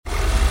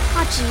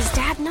Jeez,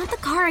 Dad, not the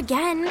car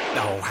again.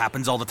 Oh,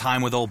 happens all the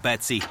time with old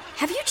Betsy.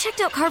 Have you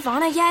checked out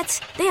Carvana yet?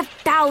 They have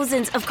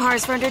thousands of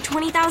cars for under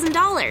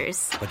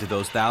 $20,000. But do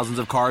those thousands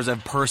of cars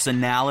have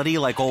personality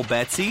like old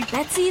Betsy?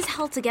 Betsy's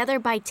held together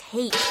by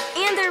tape.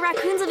 And there are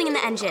raccoons living in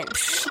the engine.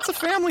 It's a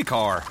family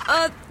car.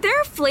 There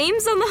are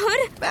flames on the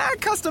hood?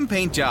 Custom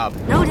paint job.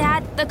 No,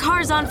 Dad, the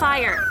car's on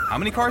fire. How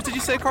many cars did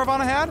you say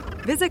Carvana had?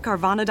 Visit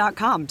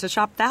Carvana.com to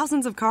shop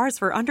thousands of cars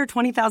for under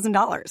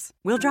 $20,000.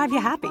 We'll drive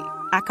you happy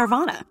at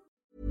Carvana.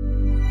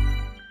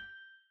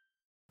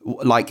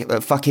 Like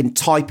fucking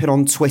typing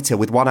on Twitter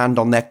with one hand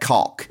on their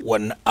cock.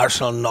 When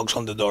Arsenal knocks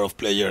on the door of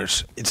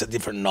players, it's a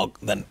different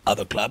knock than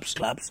other clubs.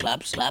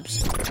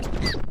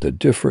 The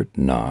Different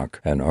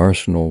Knock, an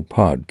Arsenal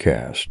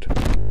podcast.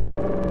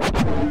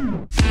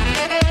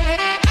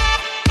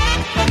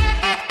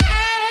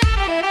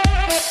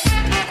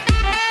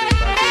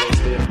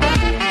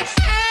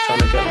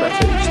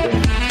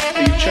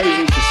 You've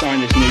chosen to sign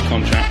this new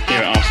contract here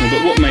at Arsenal,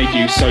 but what made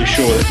you so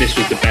sure that this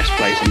was the best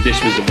place and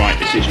this was the right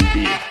decision for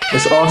you?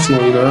 It's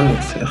Arsenal, you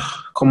know.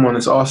 Come on,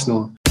 it's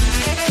Arsenal.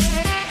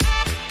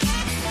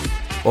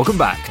 Welcome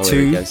back There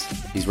to... he goes.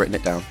 He's written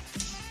it down.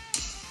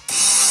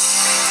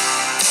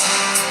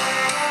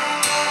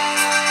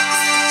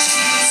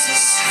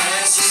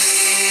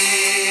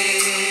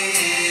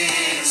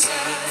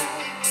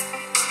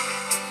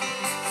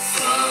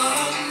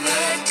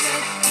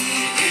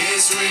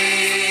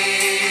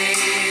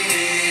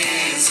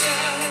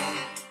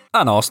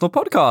 An Arsenal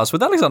podcast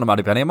with Alexander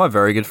Moneypenny and my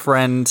very good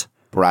friend...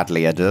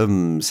 Bradley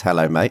Adams.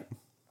 Hello, mate.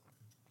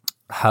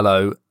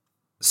 Hello,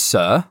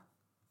 sir.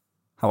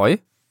 How are you?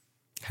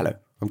 Hello.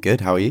 I'm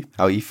good. How are you?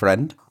 How are you,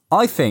 friend?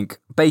 I think,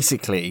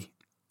 basically,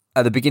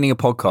 at the beginning of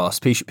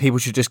podcasts, people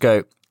should just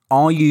go,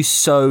 are you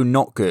so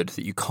not good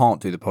that you can't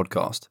do the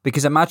podcast?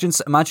 Because imagine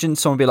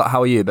someone be like,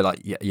 how are you? Be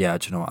like, yeah,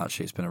 do you know what?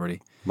 Actually, it's been a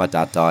really... My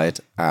dad died.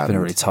 And It's been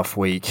a really tough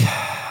week.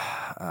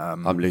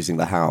 I'm losing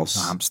the house.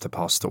 My hamster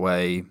passed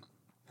away.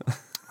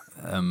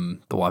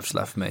 The wife's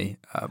left me.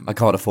 I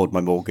can't afford my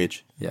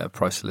mortgage. Yeah,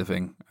 price of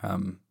living.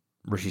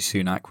 Rishi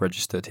Sunak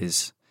registered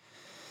his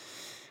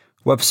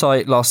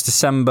website last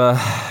December,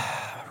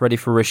 ready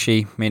for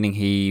Rishi, meaning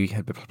he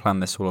had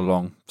planned this all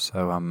along.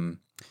 So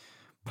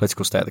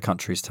political state of the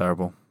country is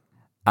terrible.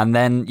 And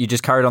then you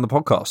just carried on the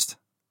podcast.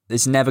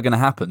 It's never going to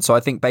happen. So I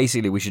think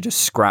basically we should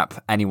just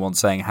scrap anyone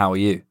saying, how are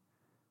you?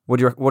 What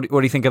do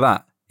you think of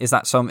that? Is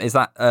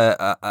that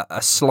a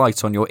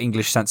slight on your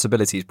English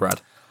sensibilities,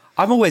 Brad?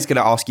 I'm always going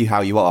to ask you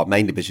how you are,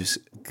 mainly just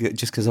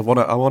because I want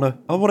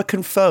to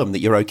confirm that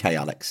you're okay,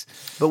 Alex.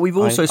 But we've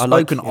also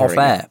spoken off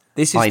air.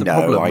 This is the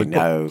problem. I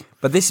know.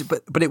 But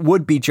it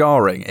would be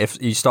jarring if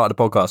you started a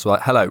podcast with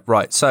like, hello,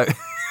 right? So,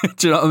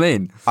 do you know what I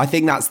mean? I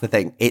think that's the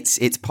thing.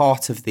 It's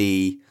part of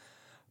the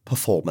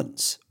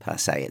performance per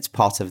se. It's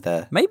part of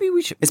the. Maybe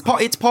we should. It's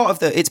part of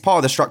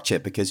the structure,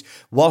 because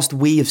whilst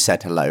we have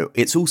said hello,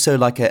 it's also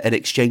like an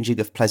exchanging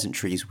of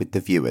pleasantries with the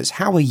viewers.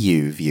 How are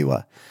you,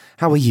 viewer?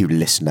 How are you,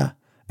 listener?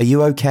 Are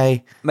you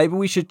okay? Maybe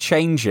we should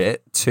change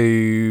it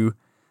to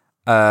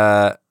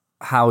how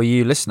are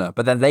you, listener?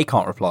 But then they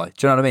can't reply. Do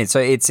you know what I mean? So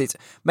it's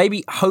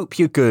maybe hope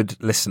you're good,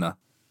 listener.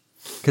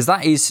 Because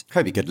that is...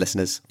 Hope you're good,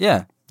 listeners.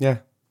 Yeah. Yeah.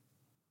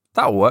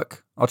 That'll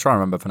work. I'll try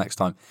and remember for next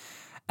time.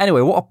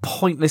 Anyway, what a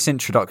pointless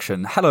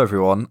introduction. Hello,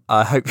 everyone.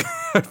 I hope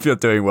you're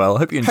doing well.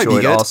 Hope you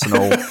enjoyed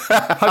Arsenal.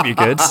 Hope you're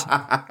good.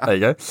 There you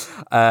go.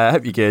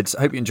 Hope you're good.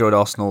 Hope you enjoyed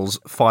Arsenal's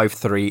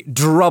 5-3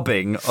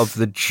 drubbing of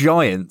the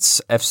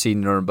Giants, FC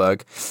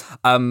Nürnberg.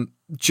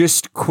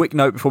 Just quick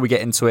note before we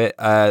get into it.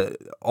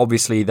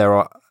 Obviously, there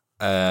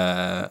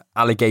are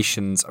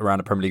allegations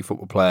around a Premier League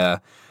football player.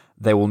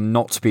 They will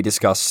not be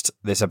discussed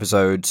this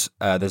episode.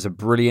 There's a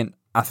brilliant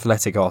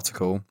Athletic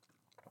article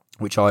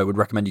which I would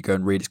recommend you go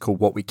and read. It's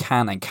called What We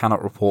Can and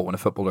Cannot Report When a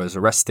Footballer is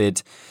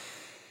Arrested.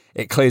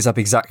 It clears up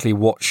exactly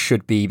what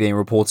should be being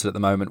reported at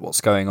the moment,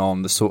 what's going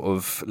on, the sort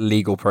of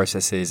legal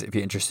processes. If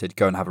you're interested,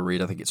 go and have a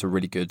read. I think it's a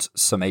really good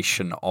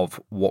summation of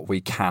what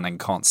we can and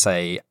can't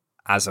say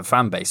as a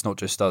fan base, not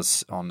just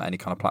us on any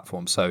kind of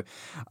platform. So,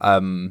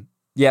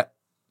 yeah,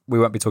 we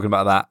won't be talking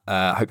about that.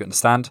 I hope you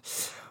understand.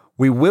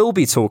 We will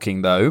be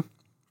talking, though,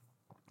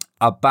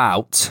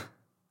 about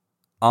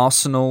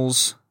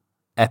Arsenal's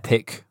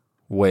epic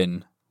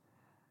win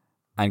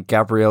and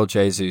Gabriel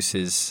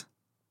Jesus's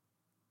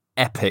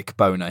epic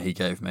boner he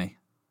gave me.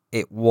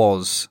 It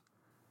was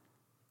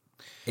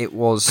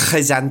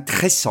très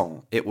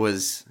intéressant. It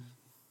was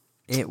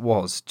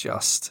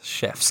just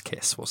chef's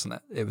kiss, wasn't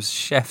it? It was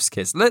chef's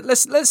kiss.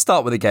 Let's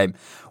start with the game.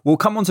 We'll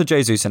come on to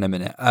Jesus in a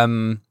minute. I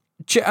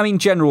mean,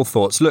 general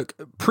thoughts. Look,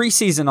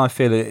 preseason, I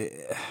feel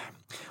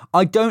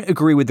I don't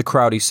agree with the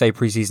crowd who say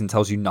preseason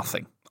tells you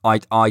nothing.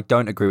 I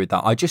don't agree with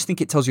that. I just think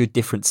it tells you a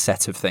different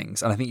set of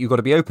things, and I think you've got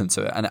to be open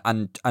to it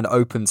and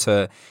open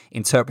to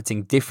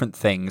interpreting different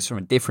things from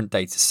a different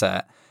data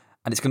set.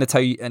 And it's going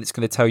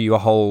to tell you a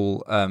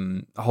whole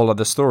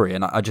other story.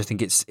 And I just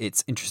think it's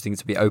interesting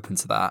to be open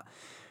to that.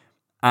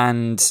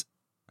 And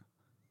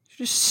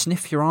just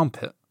sniff your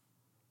armpit.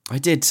 I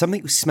did.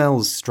 Something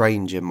smells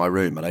strange in my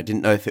room, and I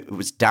didn't know if it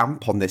was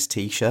damp on this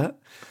t-shirt.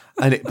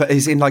 But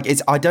it's in like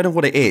it's. I don't know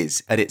what it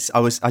is, and it's.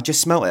 I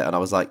just smelled it, and I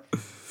was like,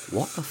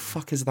 "What the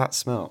fuck is that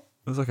smell?"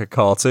 It was like a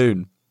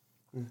cartoon.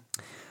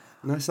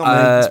 No, it's not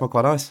me. It smells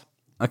quite nice.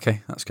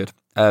 Okay, that's good.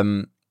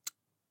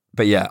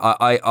 But yeah,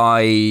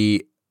 I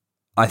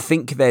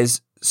think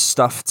there's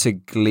stuff to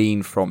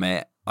glean from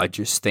it. I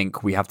just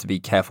think we have to be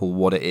careful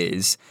what it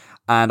is,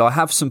 and I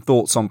have some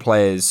thoughts on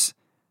players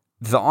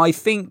that I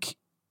think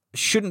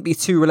shouldn't be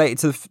too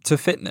related to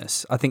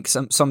fitness. I think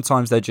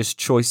sometimes they're just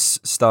choice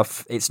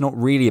stuff. It's not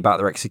really about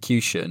their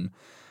execution.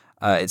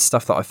 It's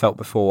stuff that I felt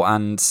before,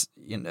 and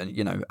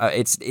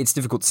it's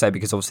difficult to say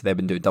because obviously they've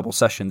been doing double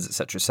sessions,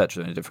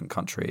 etc., in a different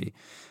country.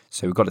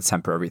 So we've got to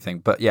temper everything.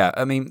 But yeah,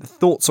 I mean,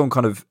 thoughts on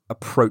kind of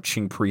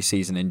approaching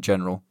pre-season in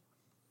general?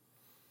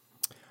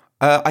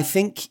 I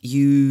think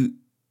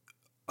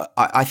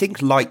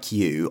like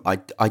you,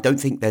 I don't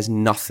think there's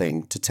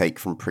nothing to take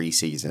from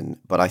pre-season,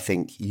 but I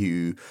think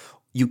you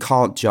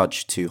can't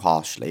judge too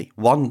harshly.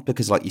 One,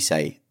 because like you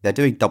say, they're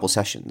doing double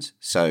sessions,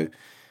 so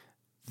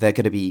they're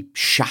going to be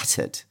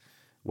shattered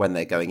when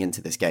they're going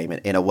into this game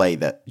in a way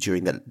that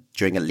during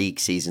a league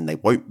season they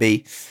won't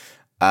be.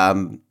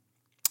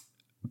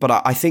 But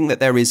I think that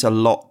there is a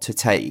lot to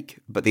take.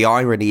 But the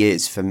irony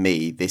is, for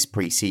me, this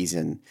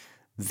pre-season,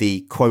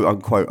 the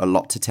quote-unquote a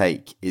lot to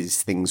take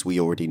is things we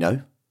already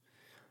know.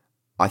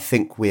 I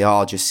think we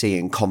are just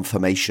seeing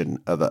confirmation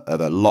of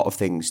a lot of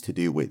things to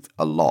do with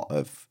a lot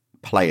of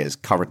players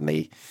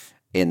currently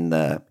in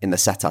the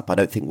setup. I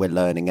don't think we're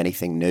learning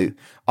anything new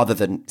other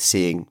than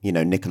seeing,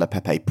 Nicola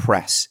Pepe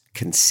press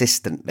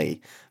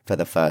consistently for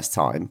the first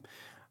time.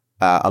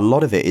 A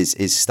lot of it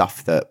is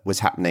stuff that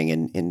was happening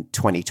in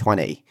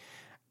 2020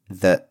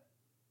 that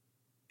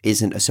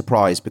isn't a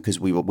surprise because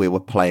we were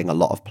playing a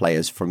lot of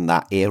players from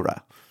that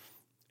era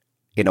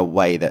in a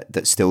way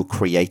that still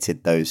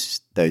created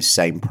those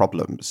same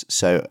problems.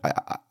 So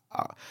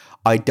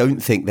I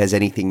don't think there's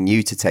anything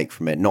new to take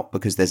from it, not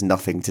because there's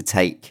nothing to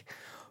take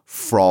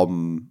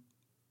from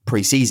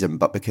pre-season,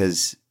 but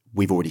because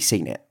we've already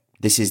seen it.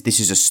 This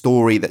is a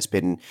story that's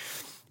been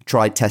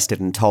tried,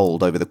 tested, and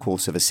told over the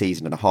course of a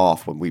season and a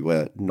half when we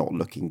were not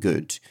looking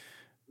good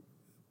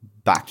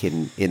back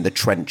in the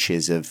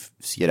trenches of,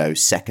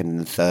 second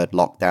and third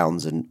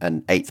lockdowns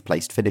and eighth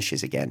placed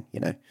finishes again,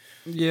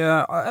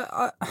 Yeah,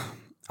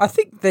 I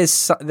think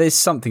there's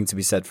something to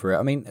be said for it.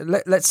 I mean,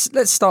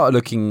 let's start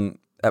looking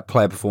at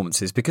player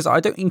performances because I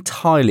don't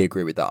entirely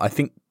agree with that. I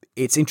think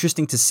it's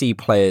interesting to see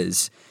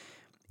players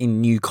in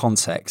new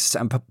contexts,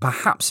 and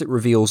perhaps it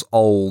reveals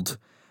old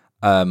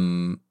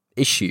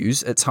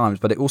issues at times,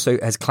 but it also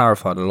has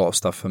clarified a lot of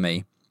stuff for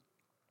me.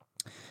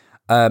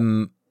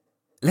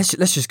 Let's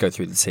just go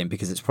through the team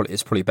because it's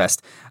probably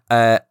best.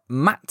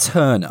 Matt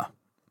Turner,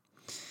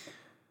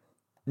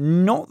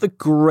 not the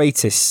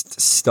greatest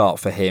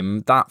start for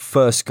him. That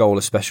first goal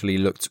especially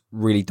looked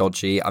really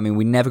dodgy. I mean,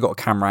 we never got a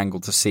camera angle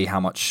to see how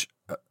much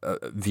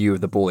view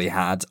of the ball he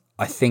had.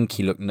 I think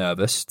he looked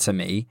nervous to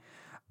me.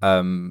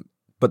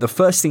 But the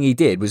first thing he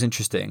did was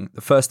interesting.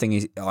 The first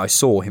thing I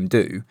saw him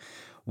do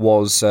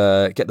was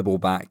get the ball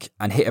back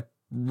and hit a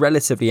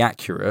relatively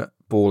accurate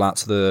ball out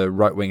to the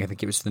right wing. I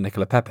think it was to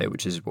Nicola Pepe,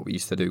 which is what we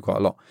used to do quite a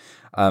lot.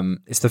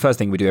 It's the first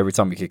thing we do every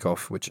time we kick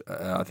off, which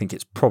I think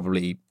it's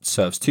probably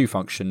serves two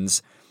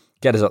functions: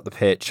 get us up the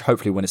pitch,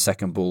 hopefully win a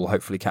second ball,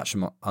 hopefully catch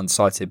them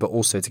unsighted, but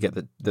also to get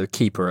the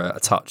keeper a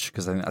touch,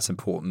 because I think that's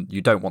important.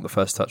 You don't want the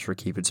first touch for a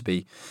keeper to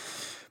be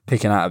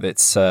picking it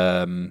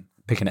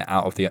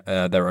out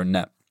of their own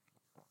net.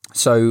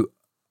 So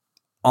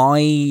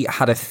I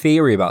had a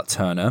theory about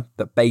Turner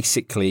that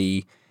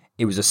basically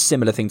it was a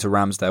similar thing to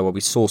Ramsdale, where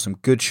we saw some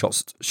good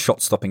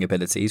shot-stopping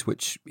abilities,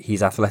 which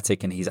he's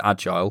athletic and he's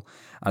agile,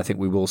 and I think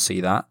we will see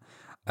that.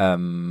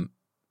 And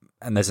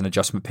there's an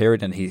adjustment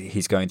period, and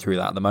he's going through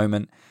that at the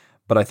moment.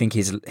 But I think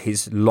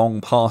his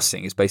long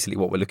passing is basically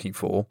what we're looking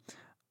for.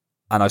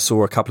 And I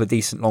saw a couple of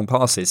decent long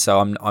passes, so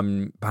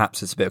I'm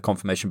perhaps it's a bit of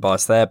confirmation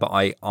bias there, but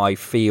I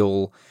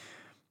feel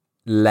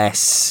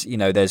less,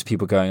 there's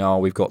people going, oh,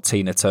 we've got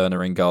Tina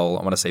Turner in goal.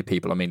 I want to say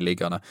people, I mean League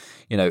Gunner.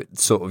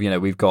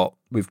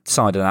 We've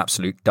signed an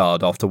absolute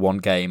dud after one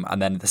game, and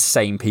then the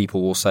same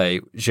people will say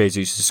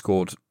Jesus has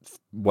scored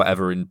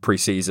whatever in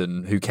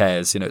pre-season. Who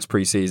cares? It's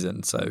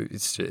pre-season, so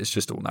it's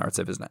just all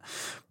narrative, isn't it?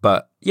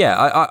 But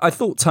yeah, I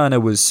thought Turner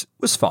was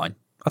fine.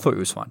 I thought he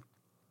was fine.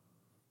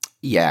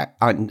 Yeah,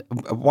 and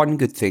one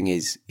good thing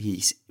is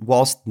he's,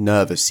 whilst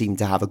nervous, seemed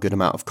to have a good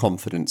amount of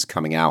confidence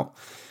coming out,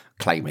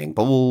 claiming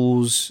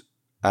balls,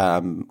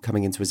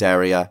 coming into his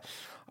area.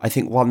 I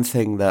think one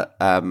thing that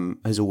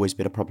has always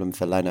been a problem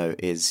for Leno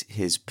is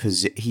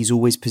he's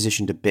always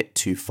positioned a bit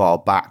too far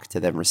back to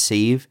then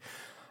receive,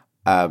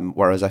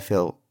 whereas I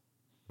feel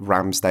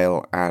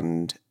Ramsdale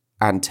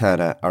and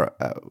Turner are,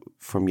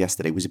 from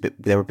yesterday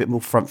they were a bit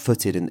more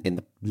front-footed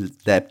in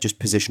their just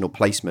positional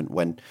placement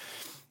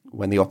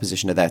when the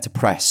opposition are there to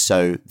press,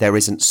 so there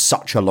isn't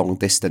such a long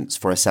distance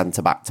for a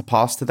centre-back to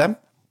pass to them.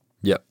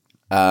 Yep.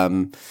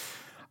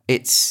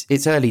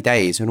 It's early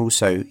days, and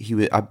also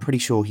I'm pretty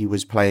sure he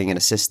was playing in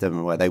a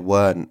system where they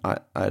weren't.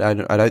 I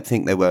don't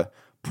think they were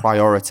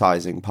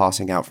prioritising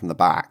passing out from the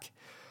back.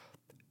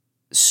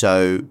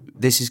 So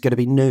this is going to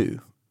be new,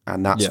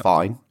 and that's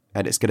fine.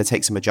 And it's going to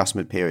take some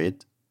adjustment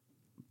period.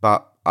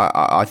 But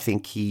I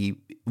think he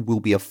will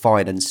be a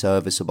fine and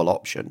serviceable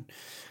option.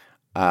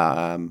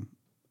 And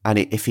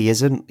if he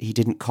isn't, he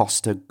didn't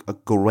cost a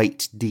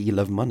great deal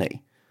of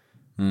money.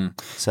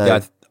 So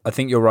yeah, I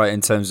think you're right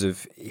in terms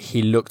of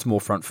he looked more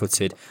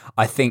front-footed.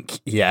 I think,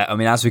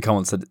 as we come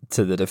on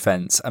to the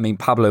defence,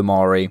 Pablo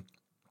Mari,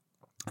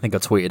 I think I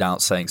tweeted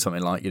out saying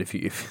something like,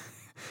 if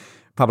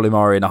Pablo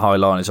Mari in a high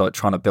line is like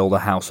trying to build a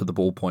house with a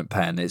ballpoint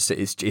pen,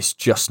 it's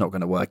just not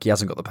going to work. He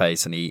hasn't got the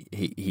pace, and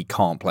he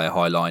can't play a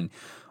high line.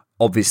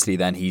 Obviously,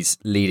 then he's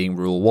leading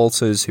Reuel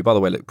Walters, who, by the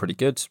way, looked pretty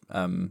good.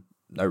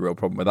 No real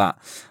problem with that.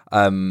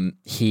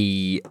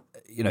 He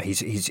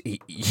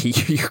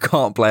you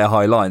can't play a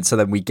high line, so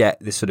then we get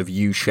this sort of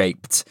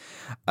U-shaped,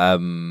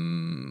 not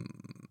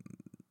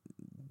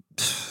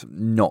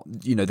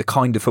the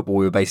kind of football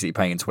we were basically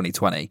playing in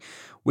 2020,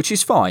 which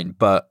is fine,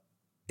 but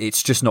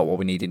it's just not what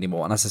we need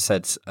anymore. And as I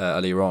said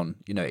earlier on,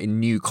 in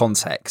new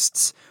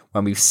contexts,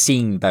 when we've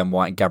seen Ben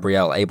White and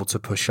Gabriel able to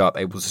push up,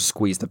 able to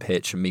squeeze the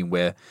pitch, and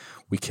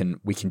we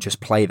can just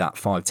play that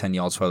 5-10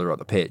 yards further up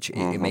the pitch.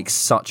 It makes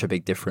such a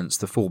big difference.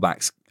 The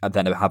fullbacks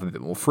then have a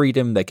bit more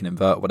freedom. They can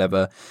invert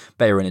whatever.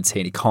 Bellerin and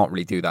Tierney can't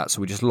really do that. So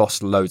we just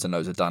lost loads and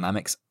loads of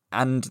dynamics.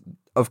 And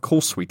of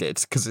course we did,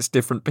 because it's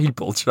different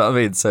people. Do you know what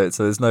I mean? So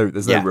there's no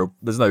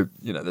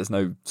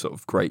sort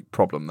of great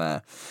problem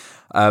there.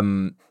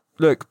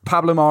 Look,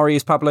 Pablo Mari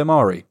is Pablo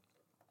Mari.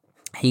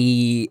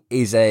 He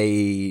is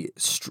a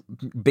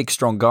big,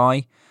 strong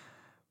guy,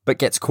 but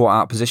gets caught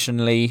out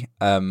positionally,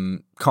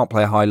 can't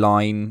play a high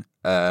line,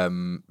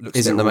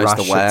 isn't the most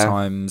aware at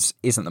times,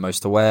 isn't the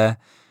most aware.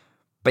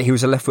 But he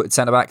was a left-footed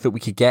centre-back that we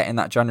could get in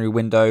that January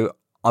window.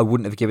 I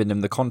wouldn't have given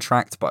him the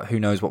contract, but who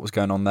knows what was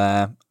going on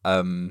there.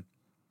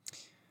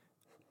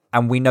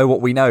 And we know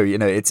what we know.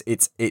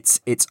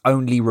 It's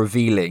only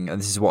revealing, and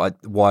this is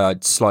why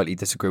I'd slightly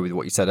disagree with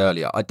what you said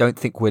earlier. I don't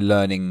think we're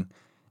learning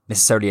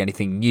necessarily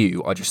anything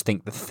new. I just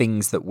think the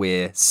things that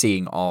we're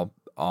seeing are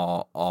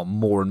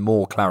more and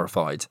more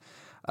clarified,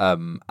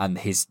 and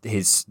his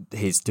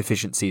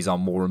deficiencies are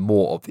more and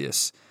more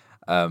obvious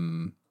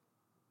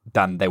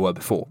than they were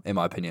before, in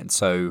my opinion.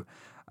 So,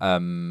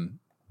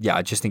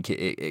 I just think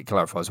it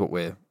clarifies what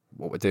we're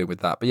doing with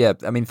that. But yeah,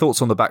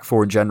 thoughts on the back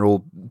four in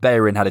general.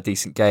 Bellerin had a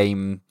decent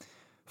game,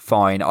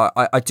 fine.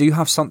 I do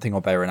have something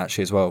on Bellerin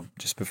actually as well,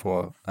 just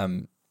before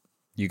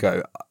you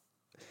go.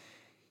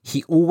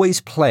 He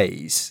always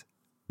plays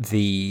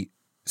the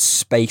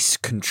space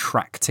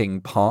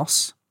contracting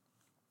pass.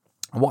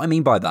 And what I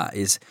mean by that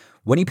is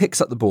when he picks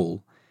up the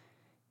ball,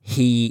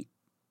 he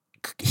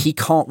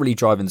can't really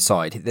drive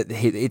inside.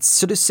 It's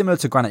sort of similar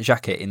to Granit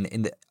Xhaka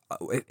in the.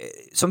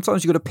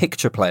 Sometimes you've got to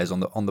picture players on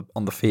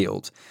the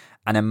field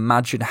and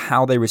imagine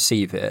how they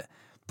receive it,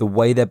 the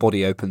way their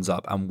body opens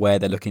up, and where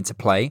they're looking to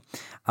play.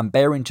 And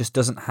Bellerin just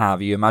doesn't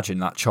have. You imagine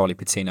that Charlie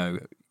Patino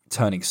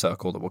turning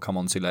circle that we'll come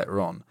on to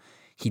later on.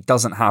 He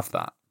doesn't have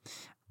that.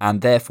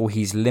 And therefore,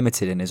 he's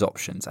limited in his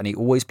options. And he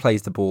always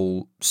plays the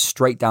ball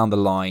straight down the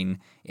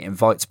line. It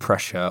invites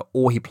pressure.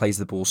 Or he plays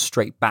the ball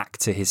straight back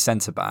to his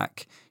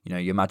centre-back.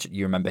 You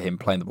remember him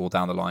playing the ball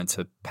down the line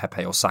to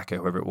Pepe or Saka,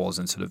 whoever it was,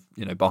 and sort of,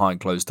 behind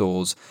closed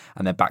doors.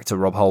 And then back to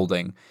Rob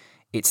Holding.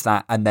 It's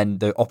that. And then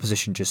the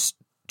opposition just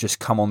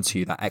come onto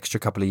you, that extra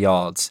couple of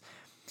yards.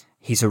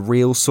 He's a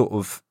real sort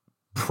of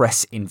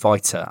press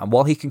inviter. And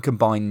while he can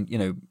combine,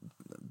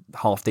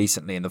 half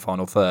decently in the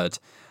final third,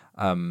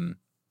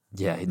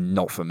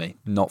 not for me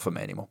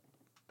anymore.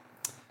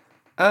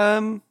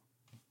 The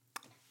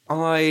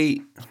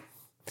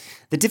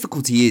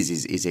difficulty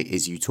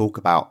is you talk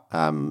about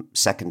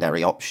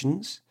secondary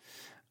options,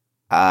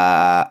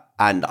 and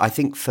I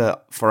think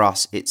for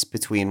us it's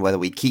between whether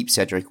we keep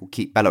Cedric or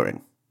keep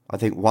Bellerin. I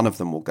think one of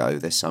them will go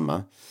this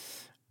summer,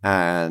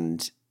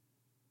 and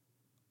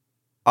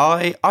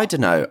I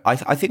don't know.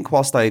 I think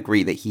whilst I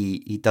agree that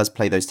he does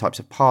play those types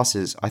of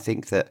passes, I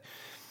think that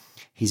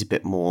he's a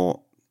bit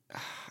more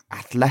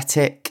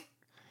athletic.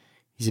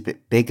 He's a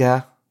bit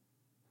bigger.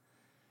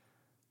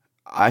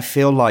 I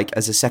feel like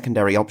as a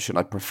secondary option,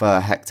 I'd prefer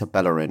Hector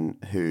Bellerin,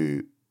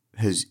 who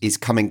is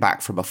coming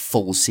back from a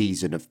full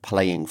season of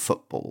playing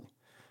football,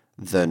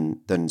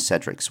 than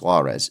Cedric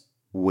Suarez.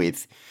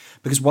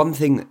 Because one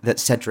thing that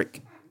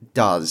Cedric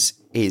does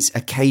is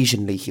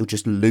occasionally he'll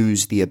just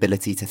lose the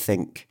ability to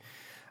think,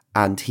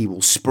 and he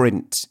will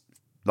sprint.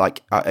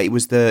 Like it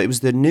was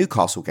the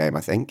Newcastle game,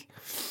 I think,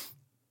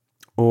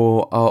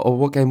 or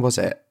what game was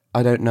it?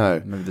 I don't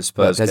know. Maybe the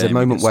Spurs game. There's a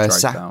moment where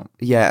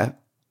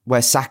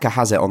Saka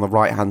has it on the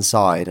right hand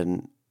side,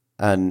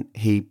 and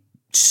he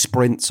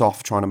sprints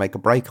off trying to make a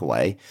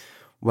breakaway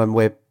when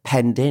we're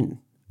penned in,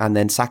 and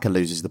then Saka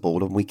loses the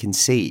ball and we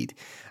concede,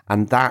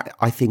 and that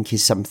I think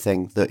is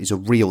something that is a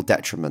real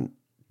detriment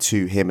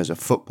to him as a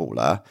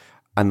footballer,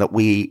 and that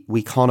we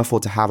can't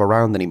afford to have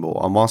around anymore.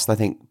 And whilst I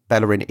think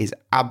Bellerin is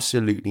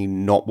absolutely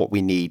not what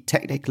we need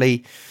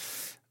technically,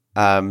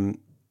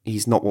 he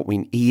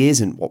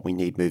isn't what we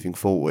need moving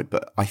forward,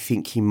 but I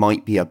think he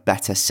might be a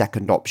better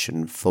second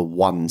option for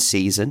one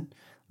season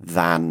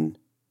than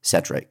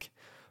Cedric.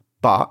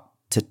 But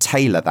to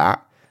tailor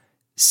that,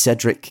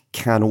 Cedric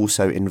can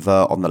also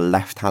invert on the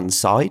left-hand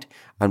side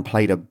and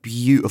played a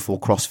beautiful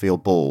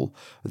crossfield ball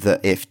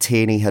that if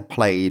Tierney had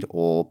played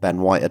or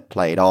Ben White had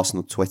played,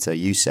 Arsenal Twitter,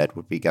 you said,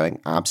 would be going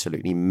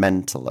absolutely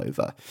mental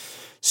over.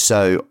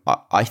 So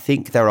I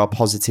think there are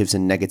positives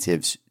and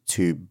negatives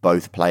to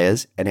both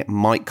players, and it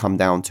might come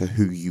down to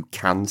who you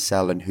can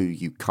sell and who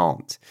you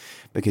can't.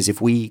 Because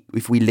if we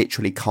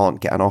literally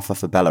can't get an offer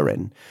for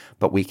Bellerin,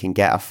 but we can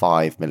get a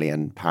 £5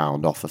 million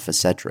offer for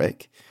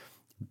Cedric,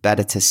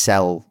 better to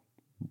sell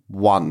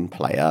one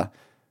player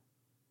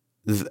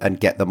and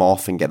get them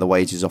off and get the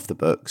wages off the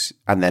books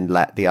and then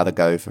let the other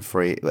go for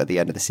free at the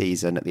end of the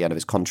season, at the end of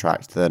his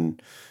contract, than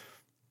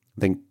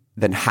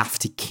have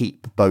to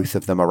keep both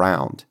of them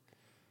around.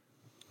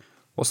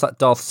 What's that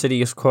Darth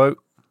Sidious quote?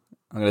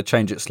 I'm going to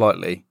change it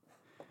slightly.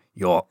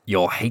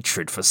 Your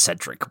hatred for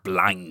Cedric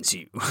blinds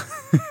you.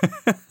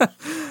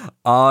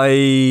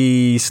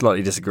 I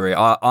slightly disagree.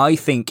 I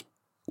think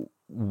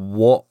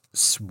what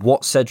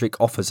Cedric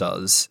offers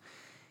us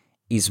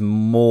is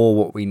more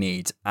what we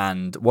need.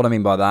 And what I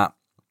mean by that,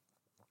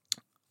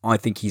 I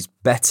think he's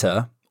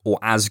better or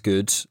as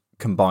good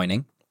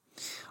combining.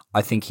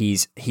 I think he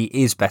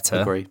is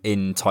better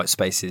in tight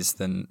spaces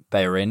than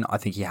Bellerin. I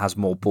think he has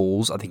more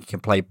balls. I think he can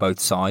play both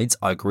sides.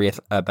 I agree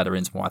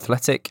Bellerin's more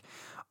athletic.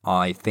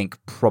 I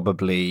think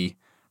probably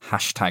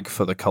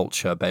 #for the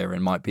culture,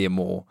 Bellerin might be a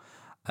more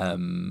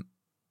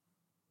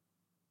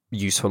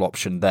useful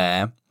option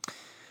there.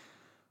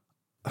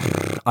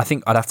 I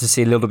think I'd have to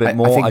see a little bit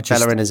more. I think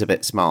Bellerin is a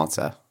bit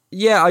smarter.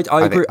 Yeah, I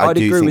agree. I'd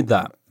agree with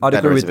that. I'd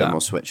agree with that. A bit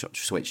more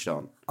switched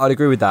on. I'd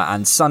agree with that.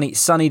 And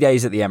sunny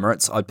days at the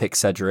Emirates, I'd pick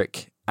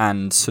Cedric,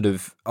 and sort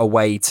of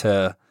away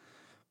to,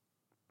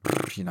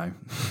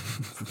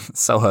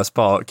 Selhurst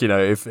Park.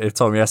 If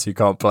Tomiyasu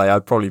can't play,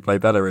 I'd probably play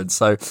Bellerin.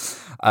 So,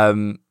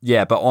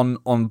 but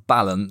on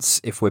balance,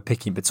 if we're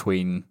picking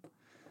between,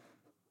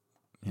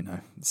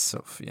 it's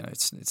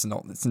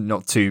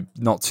not two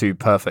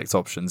perfect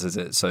options, is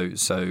it? So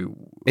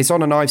it's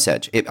on a knife's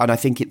edge, and I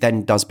think it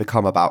then does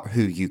become about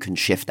who you can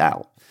shift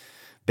out,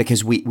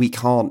 because we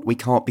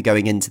can't be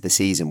going into the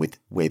season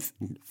with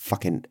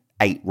fucking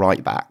 8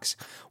 right backs.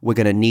 We're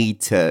going to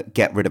need to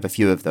get rid of a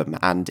few of them,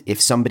 and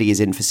if somebody is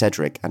in for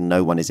Cedric and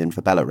no one is in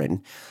for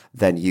Bellerin,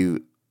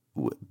 then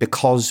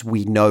because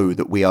we know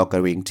that we are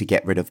going to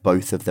get rid of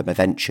both of them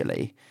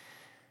eventually,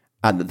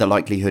 and the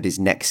likelihood is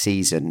next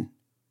season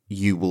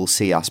you will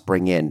see us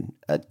bring in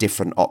a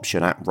different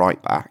option at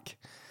right back.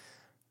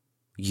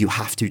 You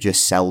have to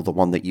just sell the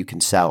one that you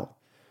can sell,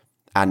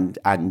 and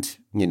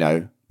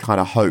kind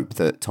of hope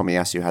that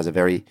Tomiyasu has a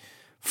very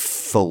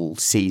full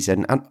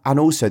season. And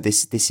also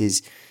this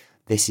is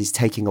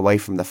taking away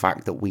from the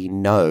fact that we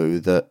know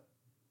that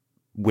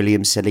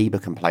William Saliba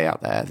can play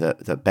out there,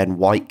 that Ben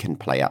White can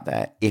play out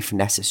there if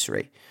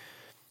necessary.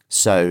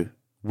 So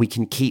we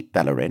can keep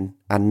Bellerin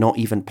and not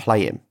even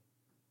play him.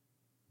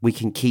 We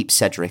can keep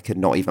Cedric and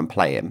not even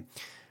play him.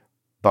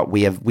 But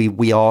we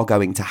are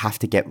going to have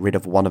to get rid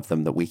of one of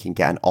them that we can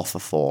get an offer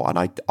for, and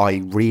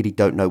I really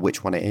don't know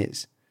which one it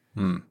is.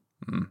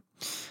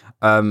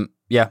 I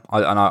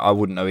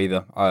wouldn't know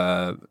either.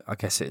 I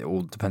guess it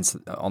all depends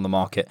on the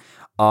market.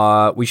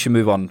 We should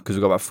move on because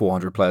we've got about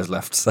 400 players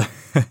left. So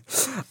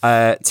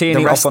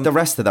Tierney, the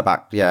rest of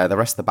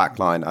the back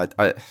line.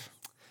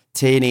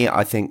 Tierney,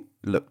 I think,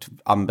 looked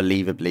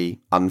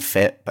unbelievably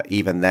unfit, but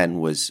even then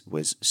was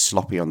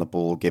sloppy on the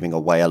ball, giving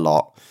away a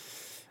lot.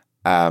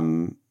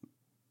 For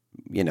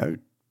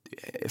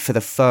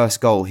the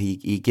first goal,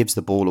 he gives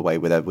the ball away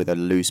with a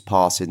loose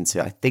pass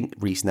into, I think,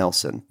 Reece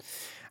Nelson,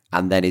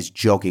 and then is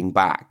jogging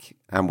back,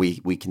 and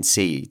we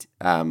concede,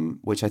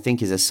 which I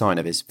think is a sign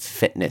of his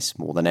fitness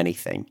more than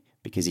anything,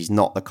 because he's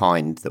not the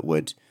kind that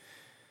would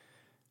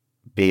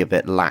be a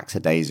bit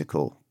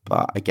lackadaisical.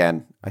 But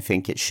again, I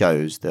think it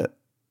shows that,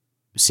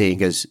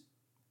 seeing as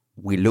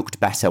we looked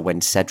better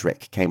when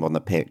Cedric came on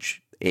the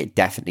pitch, it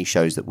definitely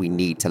shows that we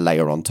need to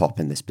layer on top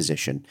in this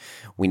position.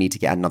 We need to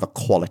get another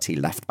quality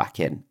left back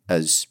in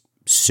as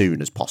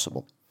soon as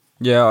possible.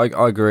 Yeah,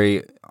 I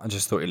agree. I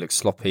just thought he looked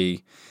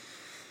sloppy.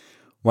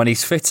 When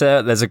he's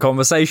fitter, there's a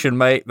conversation,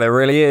 mate. There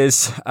really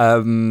is.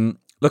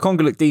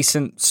 Lokonga looked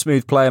decent,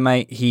 smooth player,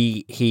 mate.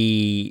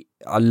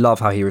 I love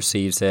how he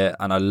receives it,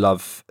 and I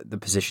love the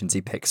positions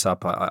he picks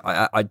up.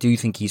 I do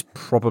think he's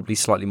probably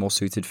slightly more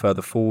suited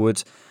further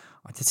forward.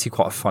 I did see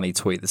quite a funny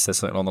tweet that says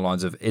something along the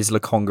lines of, is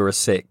Lokonga a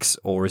 6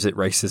 or is it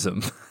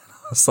racism?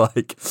 It's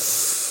like,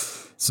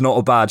 it's not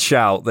a bad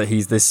shout that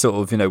he's this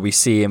sort of, we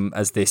see him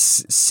as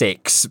this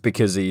 6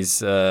 because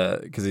he's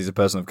a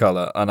person of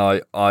colour.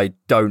 And I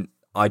don't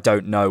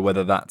know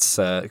whether that's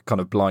kind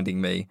of blinding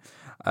me,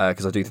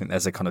 because I do think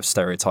there's a kind of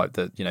stereotype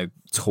that,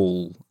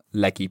 tall,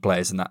 leggy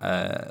players and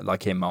that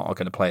like him are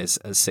going to play as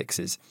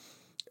 6s.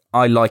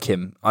 I like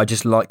him. I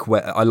just like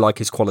I like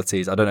his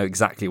qualities. I don't know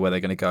exactly where they're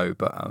going to go,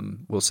 but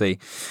we'll see.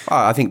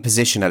 I think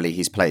positionally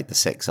he's played the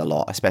 6 a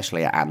lot,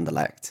 especially at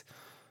Anderlecht.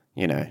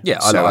 Yeah,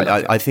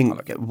 I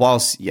think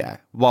whilst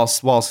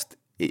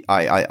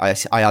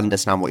I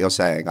understand what you're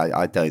saying.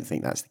 I don't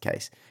think that's the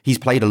case. He's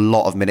played a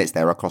lot of minutes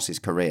there across his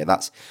career.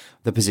 That's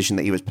the position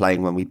that he was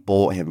playing when we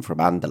bought him from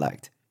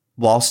Anderlecht.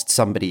 Whilst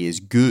somebody is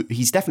good,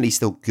 he's definitely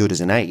still good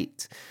as an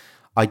 8.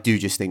 I do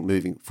just think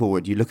moving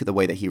forward, you look at the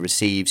way that he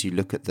receives, you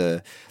look at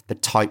the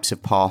types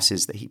of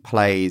passes that he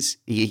plays.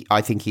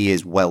 I think he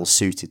is well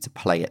suited to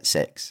play at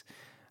 6.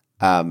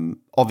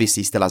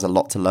 Obviously, still has a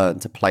lot to learn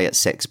to play at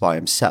 6 by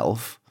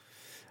himself,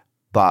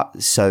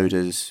 but so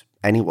does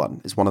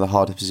anyone. It's one of the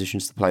hardest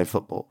positions to play in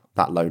football,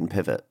 that lone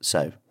pivot.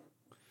 So,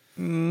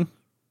 not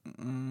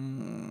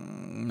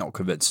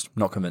convinced.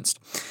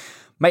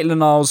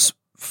 Maitland-Niles,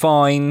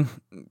 fine,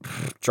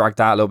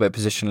 dragged out a little bit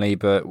positionally,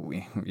 but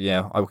we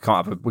can't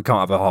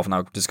have a half an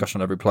hour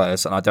discussion on every player,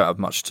 and I don't have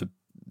much to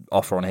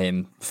offer on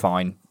him.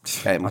 Fine,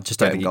 I just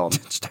don't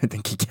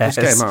think he cares. Just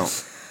get him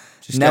out.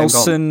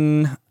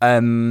 Nelson,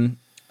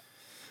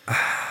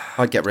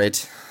 I'd get rid.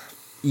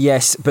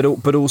 Yes, but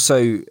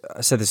also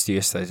I said this to you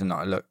yesterday, didn't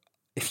I? Look,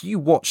 if you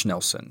watch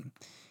Nelson,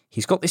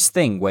 he's got this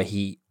thing where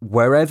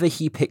wherever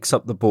he picks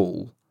up the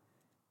ball,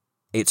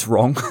 it's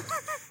wrong.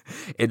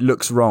 It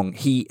looks wrong.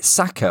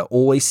 Saka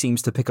always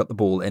seems to pick up the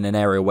ball in an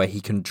area where he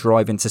can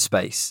drive into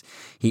space.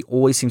 He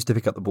always seems to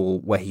pick up the ball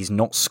where he's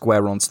not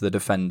square onto the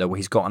defender, where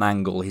he's got an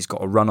angle, he's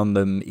got a run on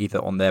them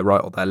either on their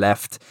right or their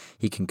left.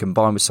 He can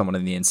combine with someone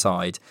on the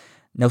inside.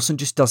 Nelson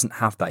just doesn't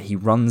have that. He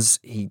runs.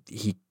 He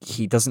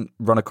doesn't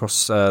run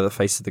across the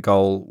face of the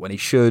goal when he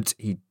should.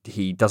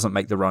 He doesn't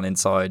make the run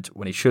inside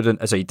when he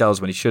shouldn't. So he does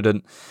when he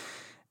shouldn't.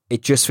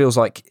 It just feels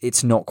like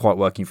it's not quite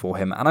working for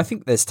him. And I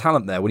think there's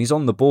talent there. When he's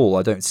on the ball,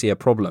 I don't see a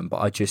problem.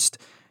 But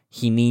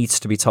he needs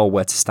to be told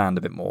where to stand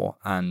a bit more.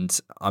 And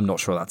I'm not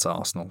sure that's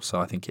Arsenal. So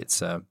I think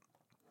it's an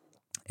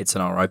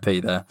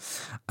RIP there.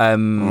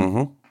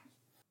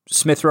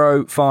 Smith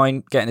Rowe,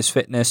 fine, getting his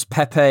fitness.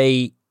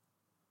 Pepe,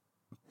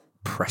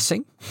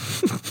 pressing?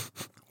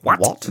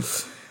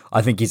 What?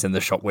 I think he's in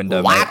the shop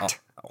window. What?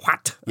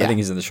 What? Yeah. I think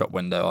he's in the shop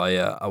window.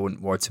 I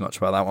wouldn't worry too much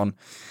about that one.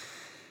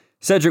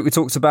 Cedric, we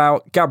talked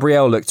about.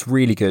 Gabriel looked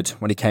really good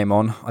when he came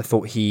on. I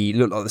thought he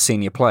looked like the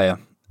senior player.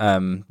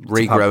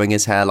 Regrowing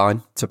his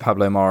hairline. To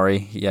Pablo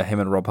Mari. Yeah, him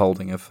and Rob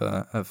Holding have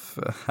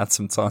had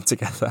some time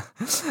together.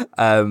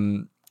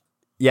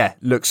 Yeah,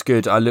 looks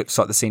good. Looks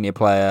like the senior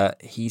player.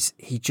 He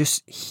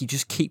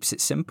just keeps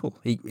it simple.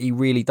 He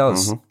really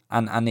does.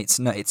 Mm-hmm. And it's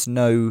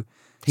no.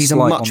 He's a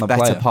much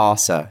better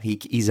passer.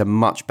 He's a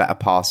much better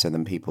passer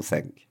than people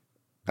think,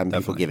 and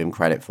people give him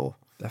credit for.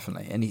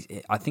 Definitely, and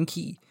I think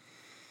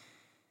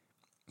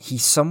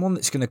he's someone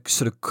that's going to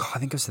sort of. I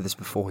think I've said this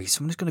before. He's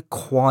someone who's going to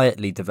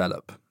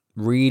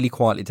really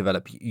quietly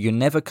develop. You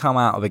never come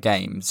out of a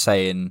game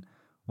saying,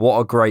 what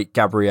a great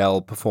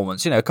Gabriel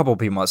performance. A couple of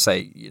people might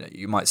say,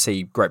 you might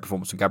see great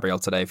performance from Gabriel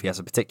today if he has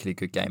a particularly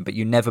good game, but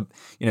you never,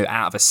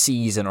 out of a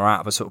season or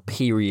out of a sort of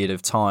period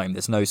of time,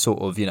 there's no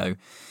sort of, you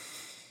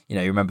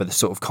remember the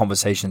sort of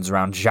conversations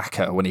around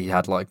Xhaka when he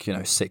had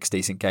 6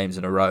 decent games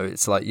in a row.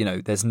 It's like,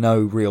 there's no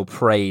real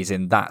praise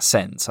in that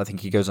sense. I think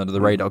he goes under the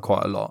radar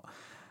quite a lot.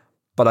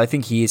 But I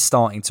think he is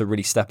starting to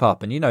really step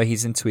up. And,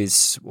 he's into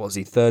his,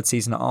 third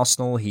season at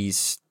Arsenal.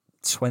 He's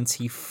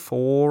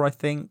 24, I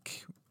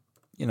think.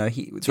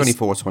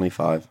 24,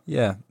 25.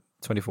 Yeah,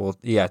 24.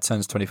 Yeah,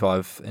 turns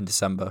 25 in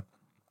December.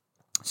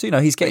 So,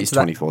 he's getting to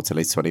that. He's 24 till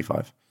he's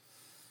 25.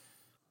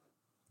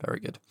 Very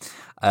good.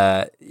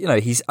 I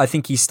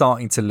think he's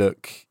starting to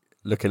look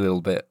a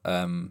little bit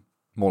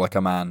more like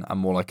a man and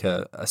more like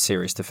a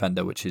serious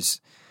defender, which is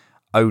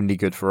only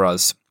good for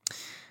us.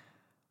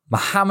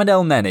 Mohamed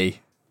El Neni.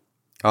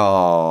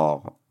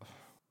 Oh,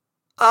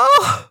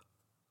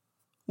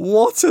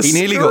 what a He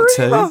nearly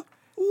screamer. got 2.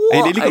 What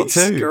he nearly got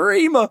 2.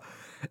 Screamer.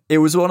 It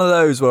was one of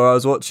those where I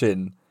was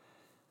watching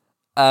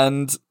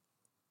and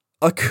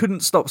I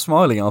couldn't stop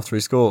smiling after he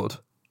scored.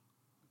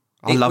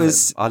 I love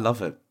it.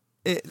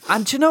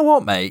 And do you know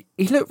what, mate?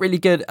 He looked really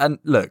good. And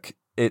look,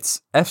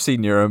 it's FC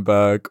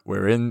Nürnberg.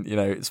 We're in,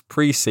 it's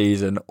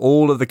pre-season.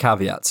 All of the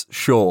caveats.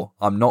 Sure,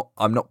 I'm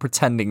not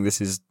pretending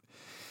this is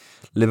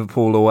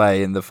Liverpool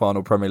away in the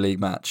final Premier League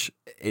match.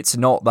 It's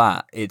not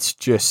that. It's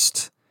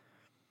just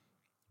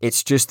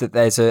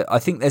that I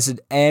think there's an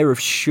air of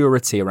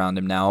surety around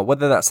him now.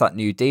 Whether that's that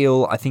new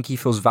deal, I think he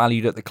feels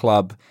valued at the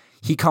club.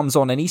 He comes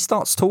on and he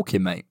starts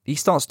talking, mate. He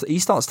starts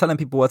telling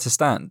people where to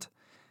stand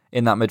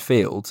in that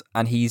midfield,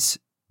 and he's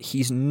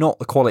not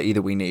the quality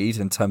that we need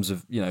in terms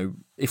of,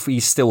 if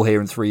he's still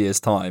here in 3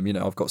 years' time,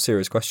 I've got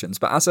serious questions.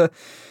 But as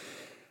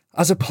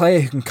a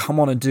player who can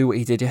come on and do what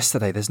he did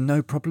yesterday, there's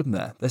no problem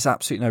there. There's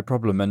absolutely no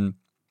problem. And,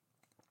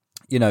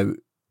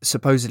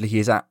 supposedly he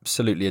is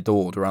absolutely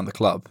adored around the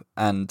club.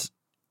 And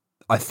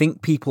I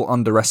think people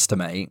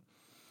underestimate,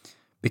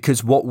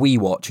 because what we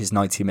watch is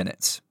 90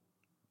 minutes.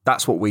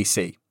 That's what we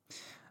see.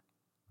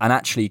 And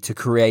actually to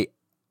create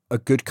a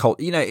good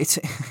culture, it's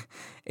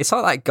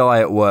like that guy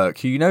at work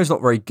who is not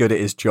very good at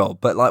his job,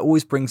 but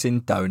always brings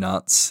in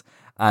donuts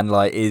and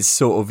is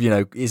sort of,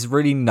 is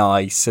really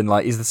nice and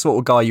is the sort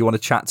of guy you want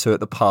to chat to at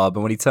the pub.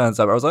 And when he turns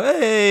up, I was like,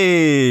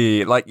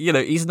 hey,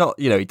 he's not,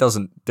 he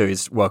doesn't do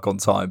his work on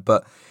time,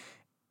 but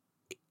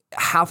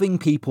having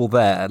people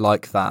there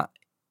like that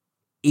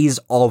is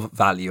of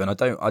value, and I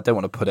don't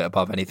want to put it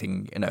above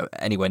anything,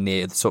 anywhere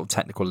near the sort of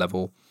technical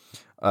level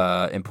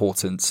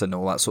importance and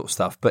all that sort of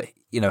stuff. But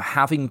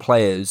having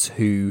players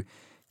who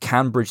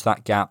can bridge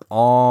that gap,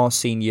 are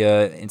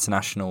senior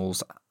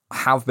internationals,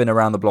 have been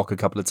around the block a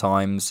couple of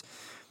times,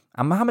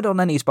 and Mohamed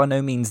El-Neni is by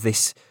no means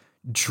this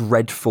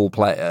dreadful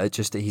player.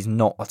 Just that he's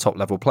not a top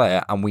level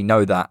player, and we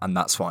know that, and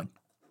that's fine.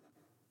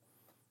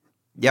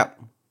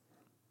 Yep.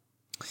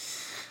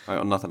 I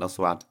got nothing else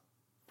to add.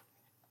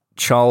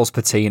 Charles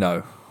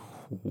Patino,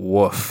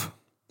 woof.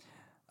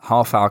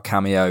 Half-hour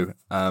cameo.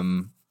 I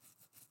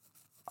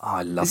love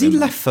him. Is he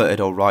left-footed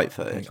or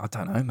right-footed? I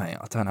don't know, mate.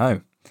 I don't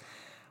know.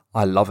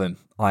 I love him.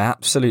 I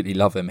absolutely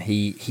love him.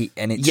 He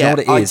and it's yeah, what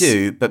it is. I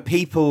do. But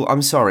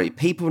I'm sorry.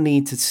 People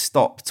need to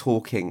stop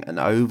talking and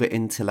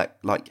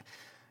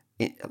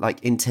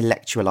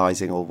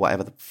intellectualizing or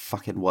whatever the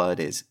fucking word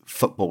is.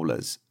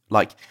 Footballers,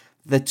 like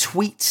the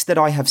tweets that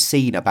I have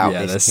seen about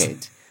this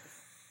kid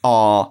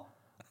are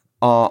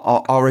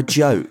a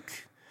joke.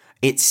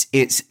 It's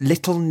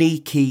little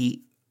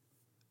Niki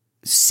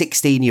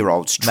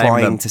 16-year-olds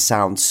trying to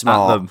sound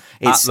smart.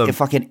 It's a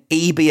fucking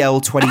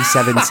EBL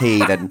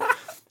 2017 and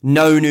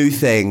no new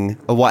thing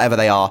or whatever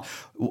they are.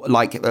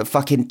 Like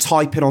fucking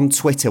typing on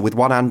Twitter with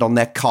one hand on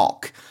their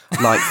cock.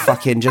 Like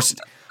fucking just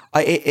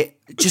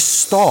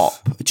stop.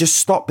 Just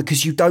stop,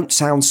 because you don't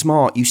sound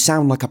smart. You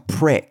sound like a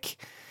prick.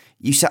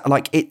 You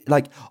sound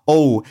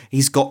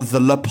he's got the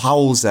La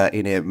Pausa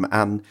in him,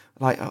 and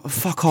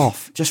fuck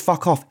off. Just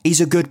fuck off. He's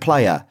a good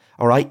player,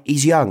 all right?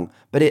 He's young,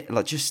 but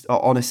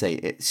honestly,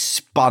 it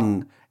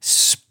spun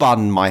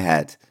my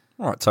head.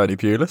 All right, Tony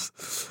Pulis.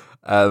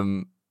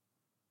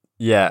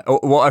 Yeah,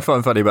 what I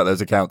find funny about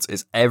those accounts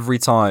is every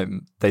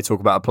time they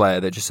talk about a player,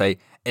 they just say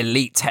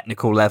elite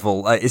technical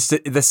level. It's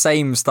the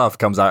same stuff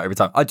comes out every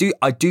time. I do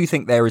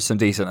think there is some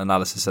decent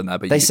analysis in there,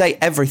 but they say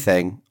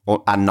everything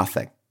and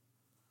nothing.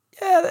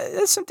 Yeah,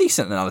 there's some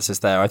decent analysis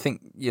there. I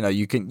think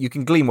you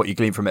can glean what you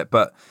glean from it,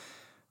 but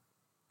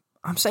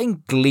I'm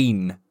saying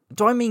glean.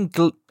 Do I mean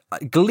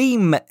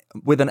gleam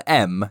with an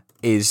M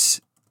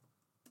is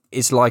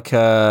like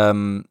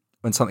when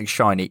something's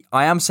shiny.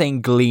 I am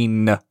saying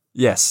glean.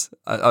 Yes,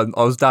 I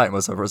was doubting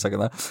myself for a second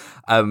there.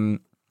 I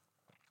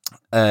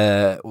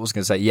was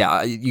going to say,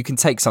 yeah, you can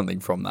take something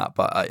from that,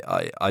 but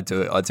I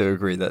do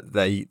agree that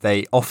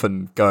they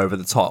often go over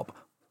the top.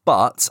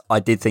 But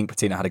I did think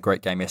Patino had a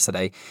great game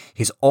yesterday.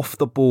 His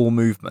off-the-ball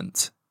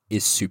movement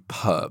is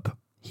superb.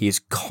 He is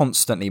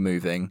constantly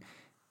moving.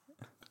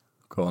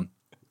 Go on.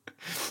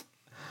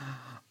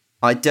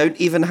 I don't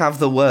even have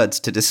the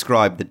words to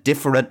describe the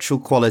differential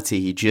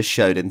quality he just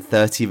showed in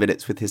 30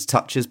 minutes with his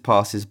touches,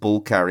 passes, ball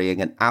carrying,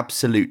 and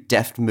absolute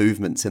deft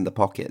movements in the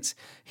pockets.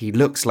 He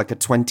looks like a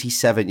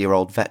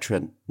 27-year-old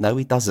veteran. No,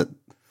 he doesn't.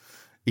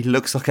 He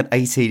looks like an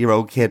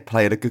 18-year-old kid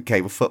playing a good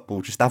game of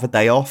football. Just have a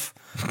day off.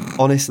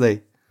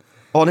 Honestly.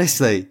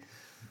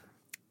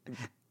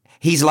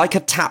 He's like a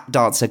tap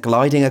dancer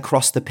gliding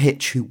across the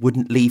pitch who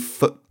wouldn't leave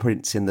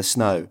footprints in the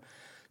snow.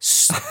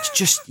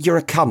 Just, you're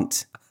a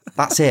cunt.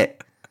 That's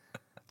it.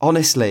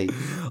 Honestly.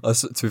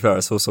 To be fair, I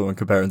saw someone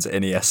comparing to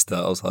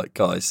Iniesta. I was like,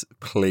 guys,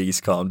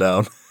 please calm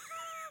down.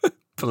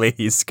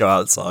 Please go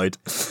outside.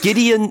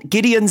 Gideon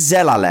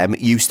Zelalem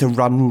used to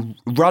run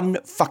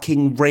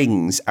fucking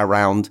rings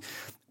around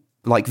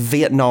like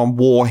Vietnam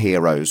War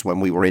heroes when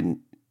we were in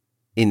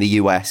the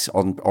US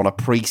on a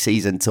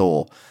pre-season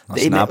tour.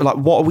 Like,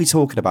 what are we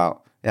talking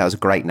about? Yeah, it was a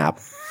great nab.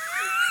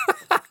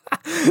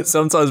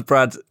 Sometimes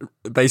Brad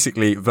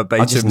basically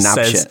verbatim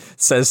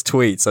says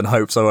tweets and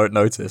hopes I won't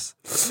notice.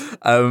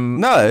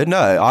 No,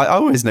 I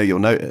always know you'll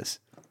notice.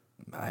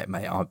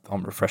 Mate,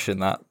 I'm refreshing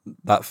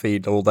that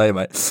feed all day,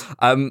 mate.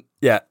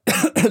 Yeah,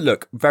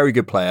 look, very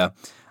good player.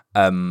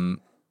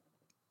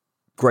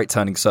 Great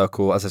turning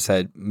circle, as I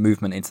said,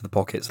 movement into the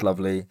pockets,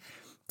 lovely.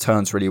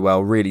 Turns really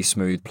well, really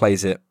smooth,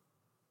 plays it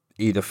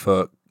either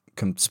foot,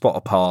 can spot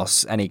a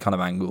pass, any kind of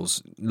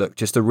angles. Look,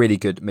 just a really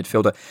good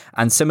midfielder.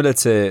 And similar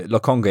to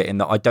Lokonga in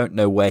that I don't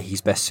know where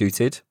he's best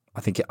suited.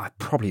 I think it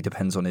probably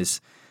depends on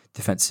his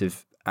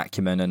defensive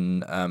acumen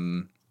and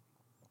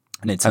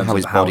in terms how of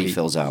his body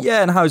fills out.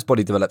 Yeah, and how his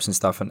body develops and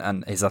stuff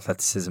and his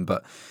athleticism.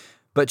 But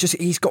just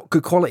he's got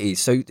good qualities,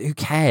 so who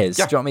cares?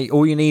 Yeah. Do you know what I mean?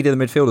 All you need in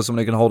the midfield is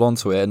someone who can hold on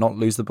to it and not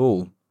lose the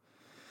ball.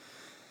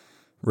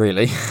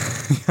 Really?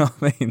 You know what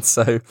I mean?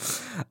 So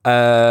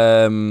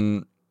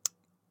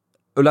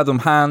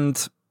Uladum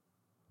Hand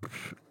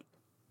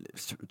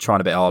trying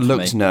a bit hard for me.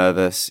 Looked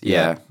nervous,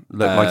 yeah.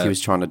 Looked like he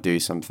was trying to do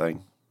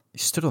something. He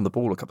stood on the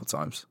ball a couple of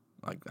times,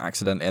 like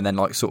accidentally, and then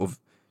like sort of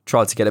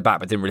tried to get it back,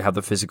 but didn't really have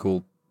the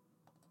physical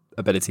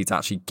ability to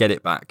actually get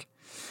it back.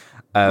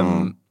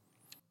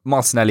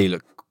 Martinelli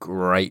looked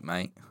great,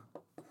 mate.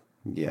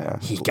 Yeah.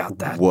 He got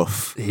that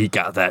woof. He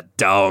got that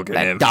dog in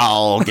him.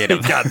 Dog in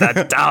him. He got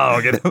that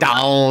dog in him.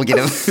 Dog in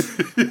him.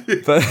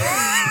 But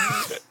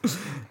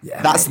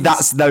yeah, that's it.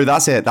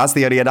 That's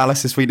the only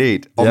analysis we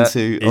need.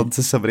 Onto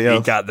somebody else.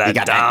 He got that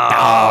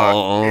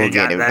dog. He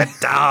got that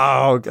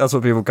dog. That's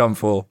what people come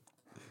for.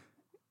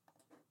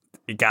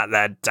 He got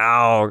that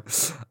dog.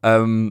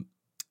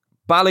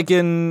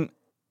 Balogun,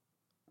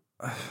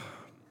 I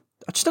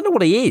just don't know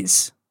what he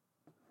is.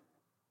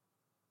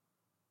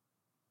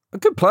 A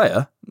good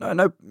player.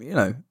 No,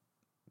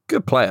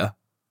 good player.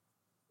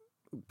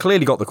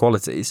 Clearly got the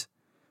qualities.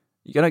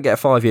 You're going to get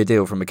a 5-year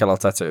deal from Mikel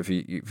Arteta if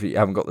you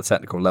haven't got the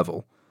technical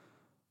level.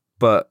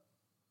 But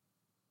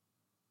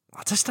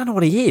I just don't know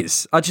what he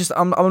is.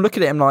 I'm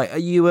looking at him like, are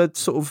you a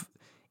sort of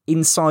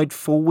inside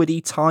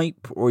forwardy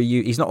type, or are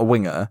you? He's not a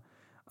winger.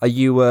 Are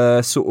you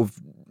a sort of?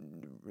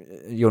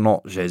 You're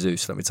not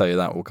Jesus. Let me tell you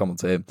that. We'll come on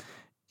to him.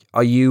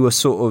 Are you a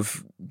sort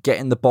of get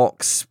in the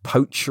box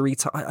poachery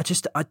type?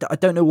 I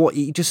don't know what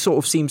he just sort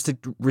of seems to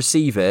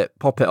receive it,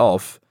 pop it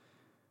off,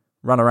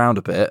 run around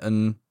a bit,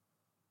 and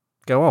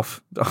go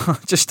off.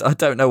 I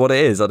don't know what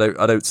it is. I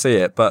don't see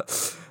it,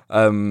 but.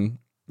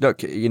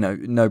 Look,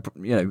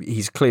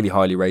 he's clearly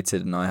highly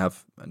rated, and I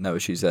have no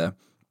issues there.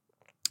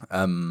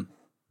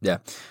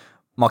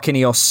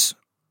 Marquinhos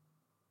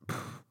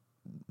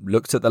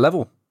looked at the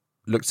level.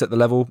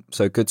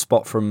 So good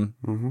spot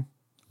from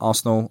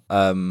Arsenal.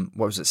 What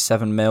was it,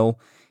 7 mil?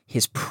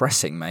 His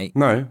pressing, mate.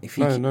 No.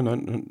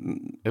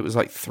 It was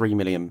like 3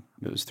 million.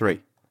 It was 3.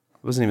 It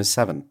wasn't even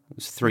 7. It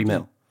was 3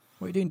 mil.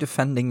 What are you doing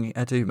defending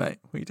Edu, mate?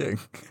 What are you doing?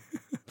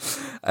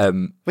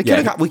 We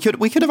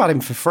could have had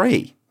him for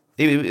free.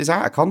 He was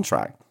out of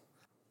contract.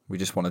 We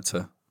just wanted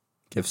to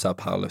give Sao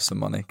Paulo some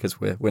money because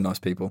we're nice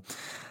people.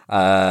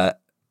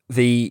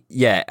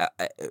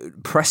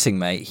 Pressing,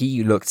 mate.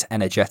 He looked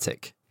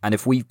energetic, and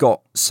if we've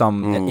got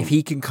if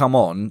he can come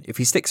on, if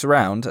he sticks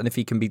around, and if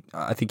he can be,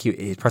 I think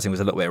his pressing was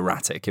a little bit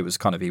erratic. It was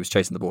he was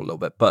chasing the ball a little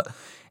bit, but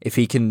if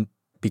he can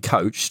be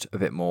coached a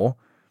bit more,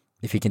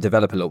 if he can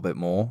develop a little bit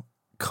more,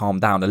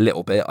 calm down a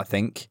little bit, I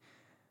think.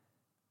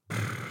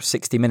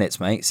 60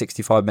 minutes, mate,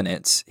 65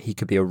 minutes, he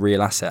could be a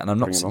real asset. And I'm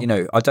not,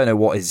 I don't know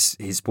what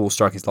his ball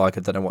strike is like. I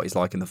don't know what he's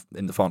like in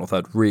the final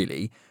third,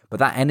 really. But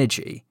that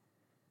energy,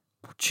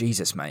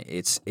 Jesus, mate,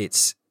 it's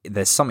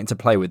there's something to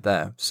play with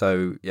there.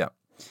 So, yeah.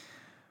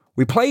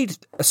 We played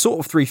a sort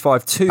of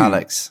 3-5-2.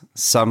 Alex,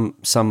 some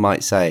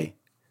might say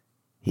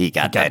he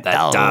got that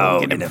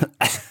dog in him.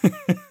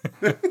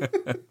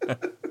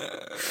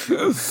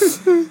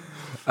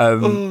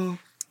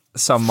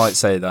 Some might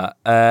say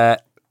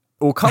that.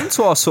 We'll come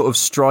to our sort of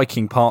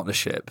striking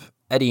partnership.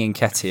 Eddie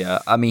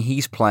Nketiah, I mean,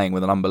 he's playing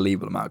with an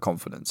unbelievable amount of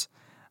confidence.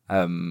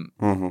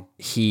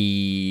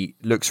 He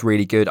looks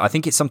really good. I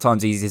think it's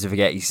sometimes easy to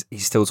forget he's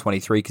still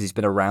 23 because he's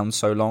been around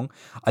so long.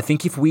 I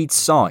think if we'd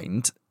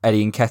signed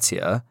Eddie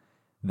Nketiah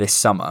this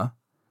summer,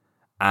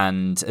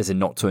 and as in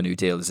not to a new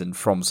deal, as in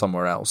from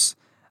somewhere else,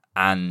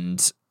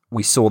 and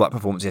we saw that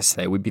performance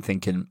yesterday, we'd be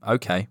thinking,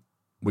 okay,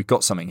 we've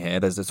got something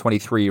here. There's a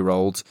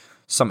 23-year-old,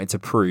 something to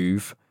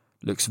prove.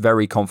 Looks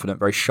very confident,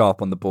 very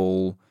sharp on the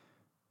ball.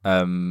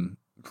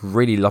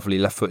 Really lovely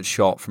left-footed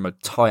shot from a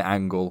tight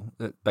angle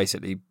that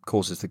basically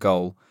causes the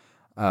goal.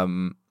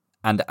 And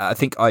I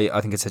think I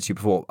said to you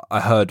before,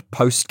 I heard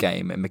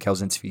post-game in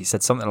Mikel's interview, he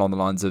said something along the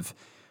lines of,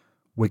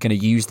 we're going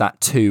to use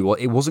that too. Or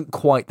it wasn't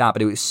quite that,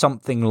 but it was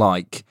something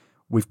like,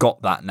 we've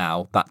got that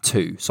now, that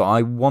too. So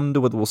I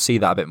wonder whether we'll see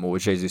that a bit more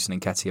with Jesus and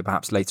Nketiah,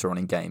 perhaps later on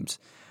in games.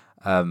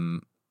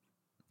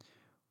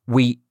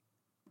 We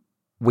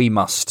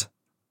must.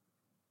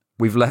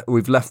 We've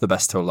left the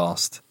best till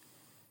last.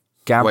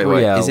 Gabriel,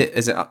 is it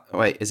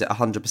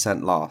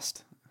 100%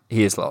 last?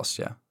 He is last,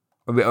 yeah.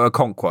 I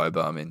can't quote,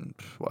 but I mean,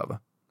 whatever.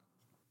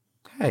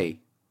 Hey,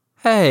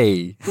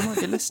 you might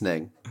be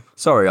listening.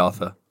 Sorry,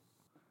 Arthur.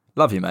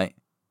 Love you, mate.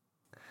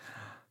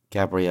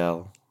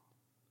 Gabriel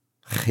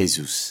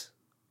Jesus.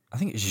 I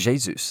think it's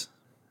Jesus.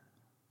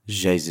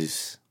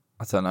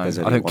 I don't know. There's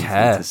I only don't one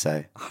care. thing to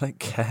say. I don't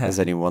care. There's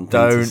only one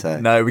thing to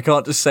say. No, we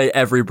can't just say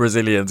every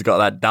Brazilian's got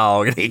that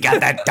dog. He got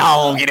that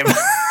dog in him.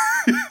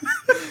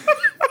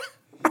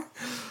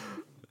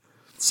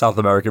 South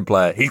American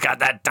player. He's got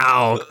that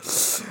dog.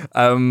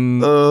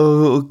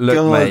 Look,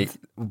 God. Mate.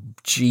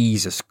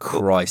 Jesus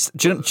Christ.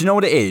 Do you know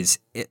what it is?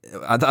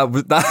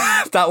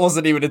 That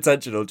wasn't even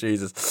intentional,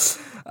 Jesus.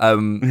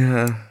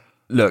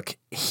 Look,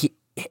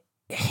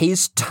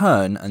 his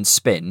turn and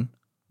spin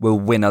will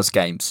win us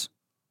games.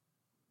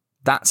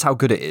 That's how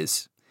good it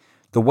is.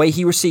 The way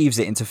he receives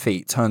it into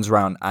feet, turns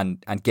around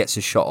and gets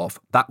his shot off,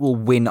 that will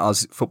win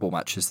us football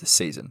matches this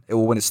season. It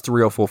will win us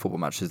 3 or 4 football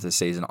matches this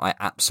season. I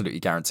absolutely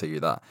guarantee you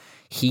that.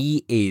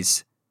 He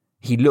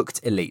looked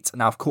elite.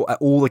 Now, of course,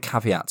 all the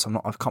caveats,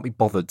 I can't be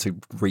bothered to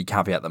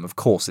re-caveat them. Of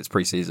course, it's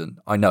pre-season.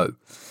 I know.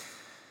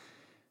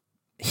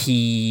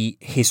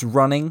 His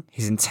running,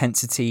 his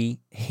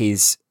intensity,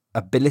 his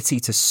ability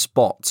to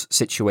spot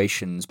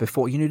situations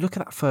before, look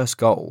at that first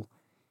goal.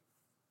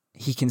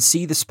 He can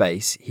see the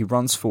space. He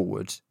runs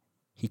forward.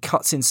 He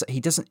cuts in. He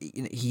doesn't.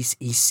 He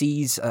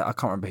sees. I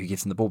can't remember who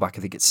gives him the ball back.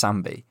 I think it's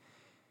Sambi.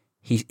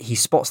 He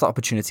spots that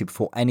opportunity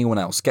before anyone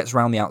else. Gets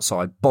around the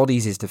outside,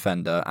 bodies his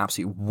defender,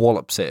 absolutely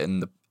wallops it in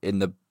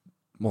the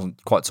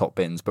wasn't quite top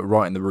bins, but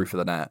right in the roof of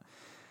the net.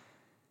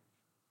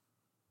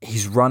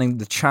 He's running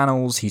the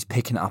channels. He's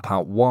picking it up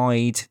out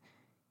wide.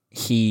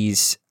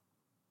 He's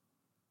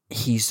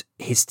his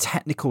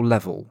technical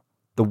level,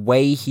 the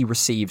way he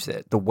receives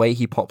it, the way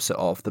he pops it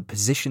off, the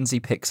positions he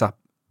picks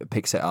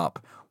it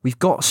up. We've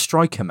got a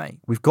striker, mate.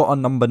 We've got a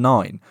number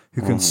 9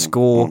 who can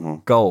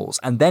score goals.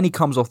 And then he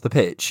comes off the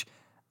pitch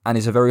and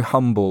is a very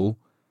humble,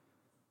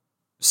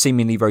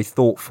 seemingly very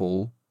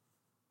thoughtful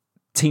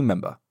team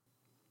member.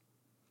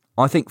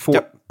 I think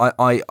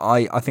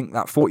I think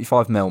that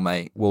 45 mil,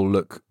 mate, will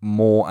look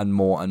more and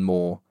more and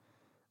more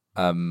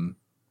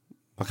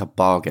like a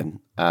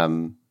bargain.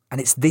 And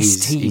it's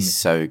this team. He's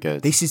so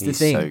good. This is the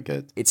thing. So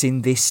good. It's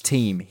in this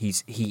team. He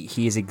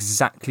is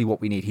exactly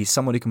what we need. He's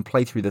someone who can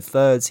play through the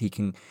thirds.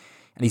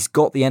 And he's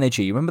got the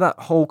energy. Remember that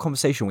whole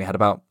conversation we had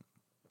about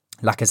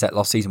Lacazette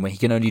last season, where he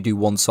can only do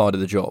one side of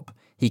the job.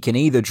 He can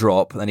either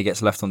drop, then he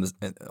gets left on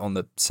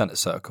the centre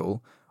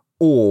circle,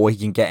 or he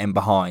can get in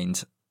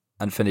behind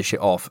and finish it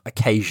off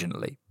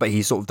occasionally. But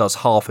he sort of does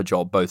half a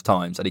job both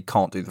times, and he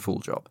can't do the full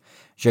job.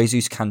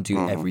 Jesus can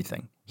do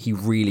everything. He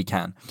really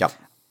can. Yep.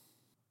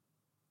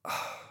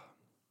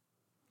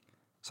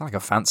 It's like I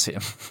fancy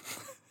him.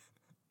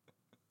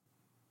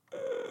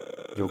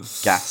 You're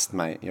gassed,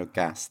 mate. You're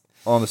gassed.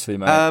 Honestly,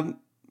 mate.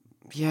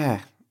 Yeah,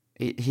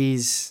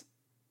 he's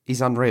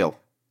unreal.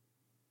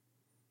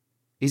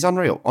 He's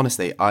unreal.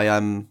 Honestly,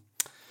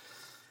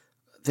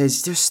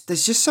 there's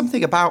just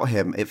something about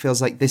him. It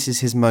feels like this is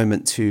his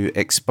moment to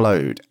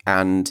explode.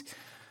 And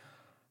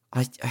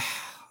it's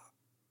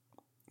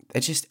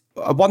just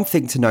one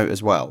thing to note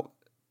as well.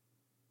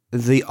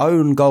 The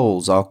own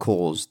goals are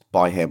caused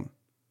by him.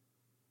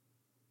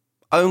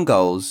 Own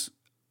goals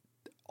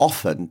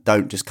often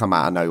don't just come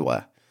out of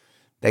nowhere.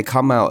 They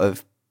come out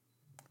of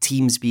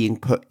teams being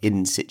put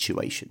in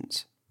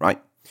situations,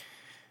 right?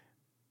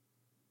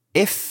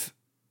 If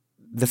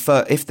the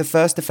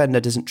first defender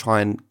doesn't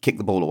try and kick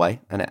the ball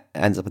away and it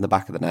ends up in the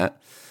back of the net,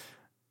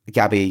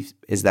 Gabby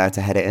is there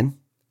to head it in.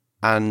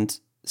 And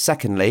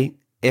secondly,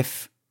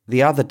 if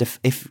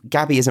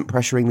Gabby isn't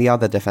pressuring the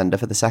other defender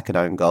for the second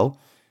own goal,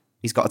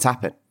 he's got to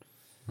tap it.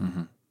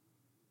 Mm-hmm.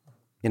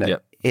 You know,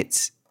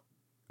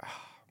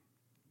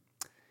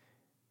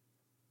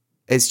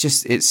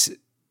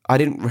 I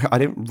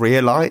didn't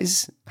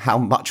realize how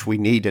much we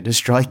needed a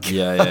striker.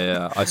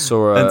 Yeah. I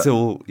saw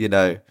until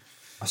I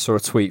saw a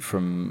tweet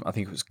from, I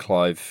think it was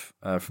Clive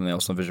from the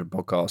Arsenal Vision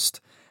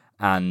podcast,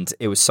 and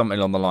it was something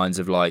along the lines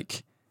of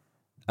like,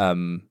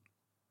 you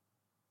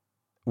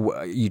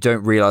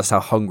don't realize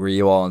how hungry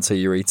you are until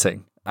you're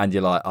eating, and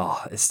you're like,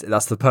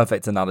 that's the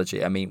perfect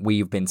analogy. I mean,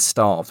 we've been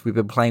starved. We've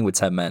been playing with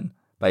 10 men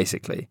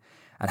basically,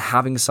 and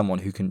having someone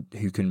who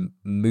can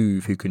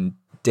move, who can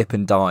dip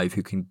and dive,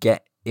 who can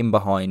get in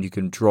behind, who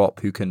can drop,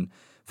 who can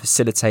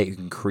facilitate, who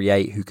can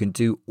create, who can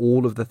do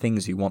all of the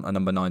things you want a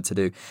number 9 to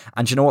do.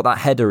 And you know what? That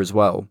header as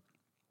well,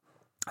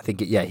 I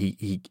think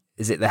he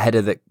is it the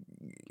header that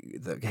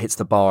hits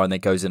the bar and then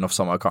goes in off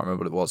somewhere? I can't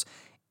remember what it was.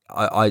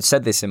 I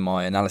said this in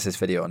my analysis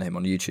video on him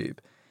on YouTube.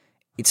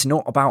 It's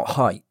not about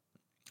height.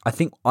 I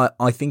think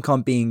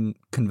I'm being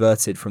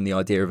converted from the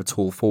idea of a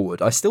tall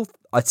forward. I'd still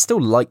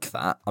like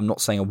that. I'm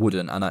not saying I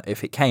wouldn't, and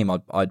if it came,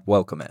 I'd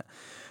welcome it.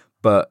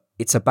 But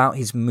it's about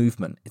his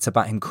movement. It's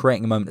about him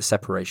creating a moment of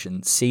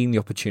separation, seeing the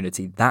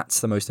opportunity. That's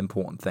the most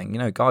important thing. You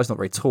know, guy's not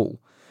very tall,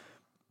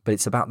 but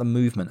it's about the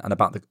movement and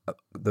about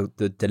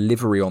the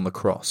delivery on the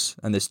cross.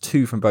 And there's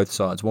 2 from both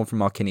sides, one from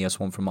Marquinhos,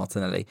 one from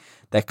Martinelli.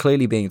 They're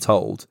clearly being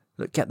told,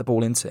 look, get the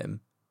ball into him,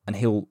 and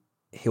he'll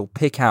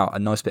pick out a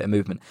nice bit of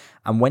movement.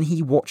 And when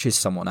he watches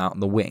someone out on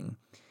the wing,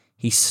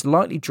 he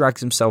slightly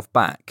drags himself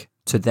back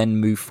to then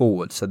move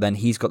forward. So then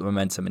he's got the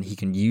momentum and he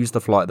can use the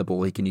flight of the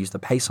ball, he can use the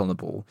pace on the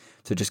ball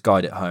to just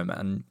guide it home.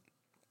 And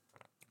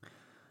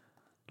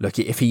look,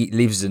 if he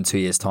leaves us in 2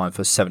 years' time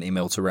for 70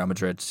 mil to Real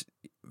Madrid,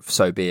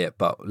 so be it.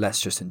 But let's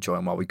just enjoy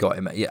him while we got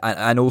him.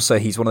 And also,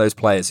 he's one of those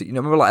players,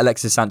 remember like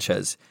Alexis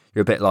Sanchez,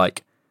 you're a bit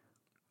like,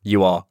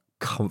 you are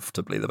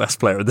comfortably the best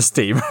player in this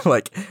team.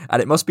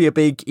 And it must be a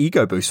big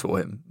ego boost for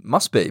him.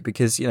 Must be,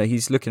 because,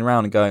 he's looking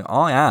around and going,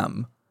 I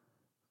am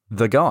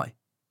the guy.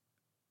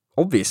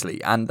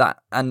 Obviously, and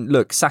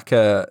look,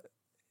 Saka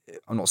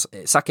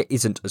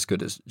isn't as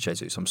good as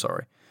Jesus, I'm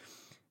sorry,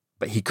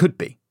 but he could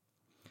be.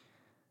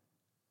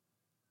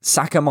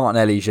 Saka,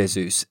 Martinelli,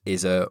 Jesus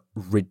is a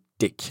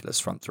ridiculous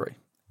front three.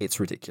 It's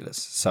ridiculous.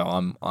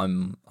 So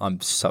I'm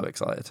so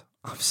excited.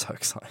 I'm so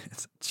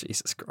excited.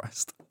 Jesus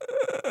Christ.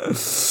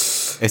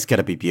 It's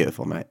gonna be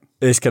beautiful, mate.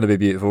 It's gonna be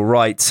beautiful.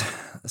 Right,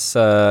 let's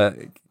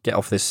get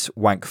off this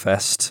wank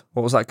fest.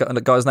 What was that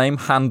guy's name?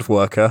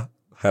 Handworker.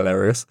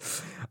 Hilarious.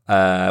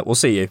 We'll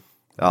see you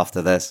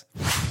after this.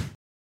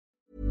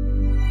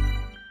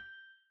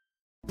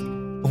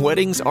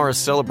 Weddings are a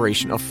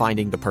celebration of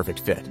finding the perfect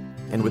fit.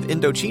 And with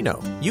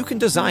Indochino, you can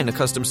design a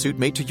custom suit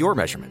made to your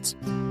measurements.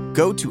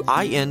 Go to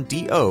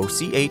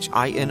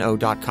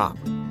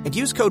INDOCHINO.com and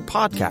use code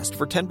PODCAST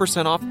for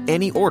 10% off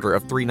any order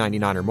of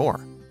 $3.99 or more.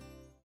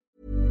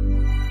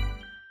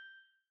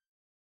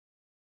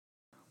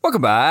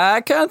 Welcome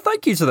back, and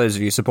thank you to those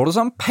of you supporters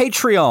on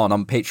Patreon.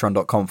 On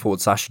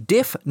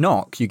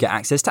patreon.com/diffknock, you get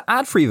access to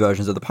ad-free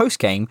versions of the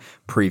post-game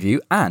preview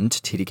and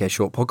TDK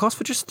Short podcast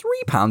for just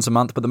 £3 a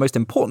month. But the most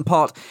important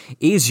part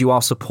is you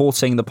are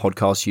supporting the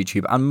podcast,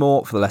 YouTube, and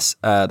more for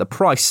the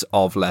price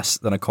of less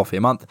than a coffee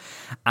a month,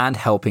 and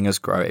helping us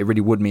grow. It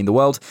really would mean the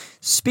world.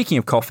 Speaking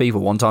of coffee, for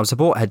one-time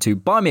support, head to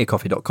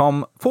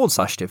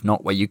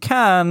buymeacoffee.com/diffknock, where you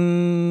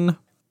can...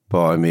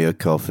 Buy me a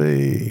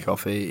coffee.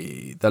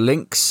 The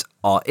links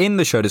are in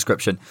the show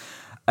description.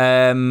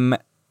 No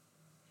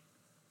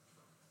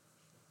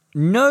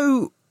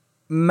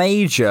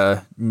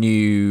major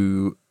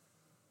new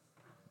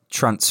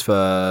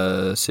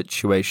transfer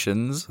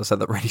situations. I said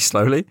that really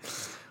slowly.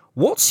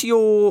 What's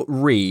your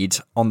read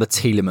on the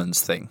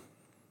Tielemans thing?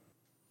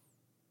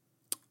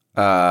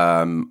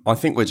 I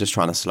think we're just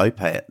trying to slow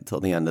pay it till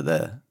the end of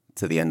the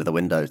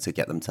window to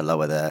get them to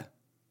lower their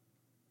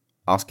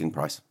asking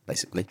price,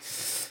 basically.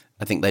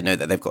 I think they know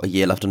that they've got a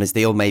year left on his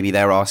deal. Maybe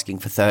they're asking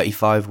for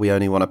 35. We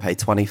only want to pay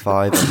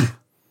 25. And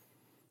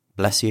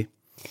bless you.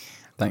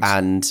 Thanks.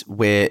 And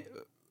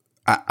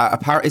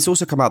apparently, it's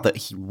also come out that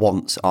he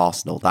wants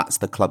Arsenal. That's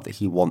the club that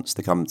he wants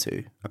to come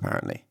to,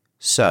 apparently.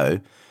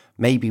 So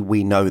maybe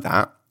we know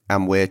that,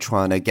 and we're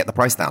trying to get the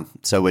price down.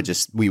 So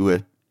we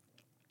were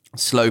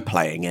slow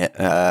playing it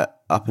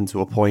up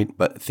until a point,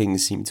 but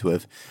things seem to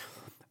have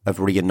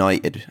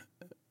reignited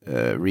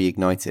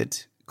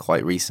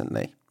quite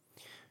recently.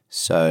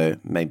 So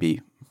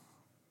maybe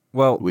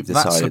we've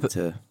decided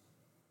to...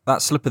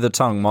 That slip of the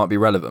tongue might be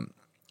relevant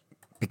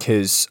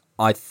because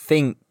I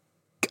think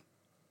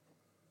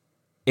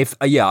if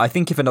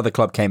another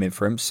club came in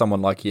for him,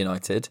 someone like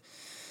United,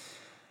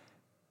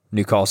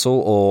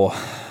 Newcastle or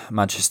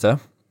Manchester,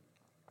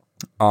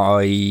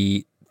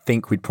 I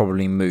think we'd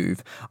probably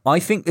move. I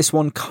think this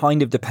one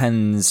kind of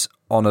depends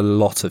on a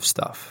lot of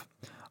stuff.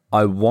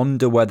 I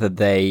wonder whether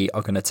they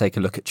are going to take a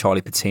look at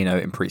Charlie Patino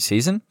in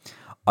pre-season.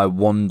 I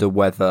wonder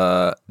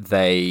whether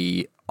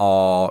they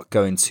are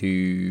going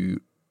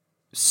to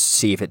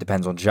see if it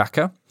depends on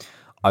Xhaka.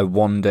 I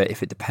wonder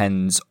if it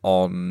depends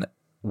on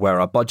where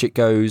our budget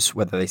goes,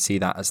 whether they see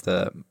that as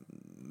the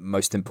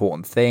most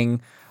important thing.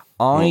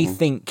 I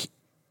think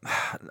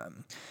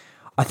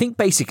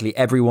basically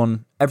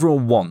everyone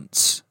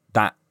wants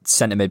that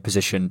centre mid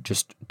position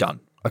just done.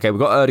 Okay, we've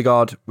got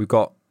Ødegaard, we've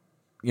got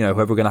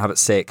whoever we're going to have at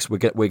 6. We're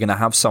going to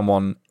have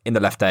someone in the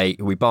left 8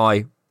 who we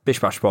buy,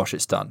 bish bash bosh,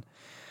 it's done.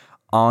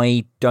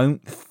 I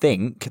don't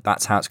think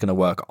that's how it's going to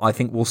work. I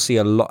think we'll see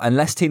a lot,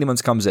 unless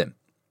Tielemans comes in.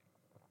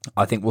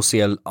 I think we'll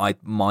see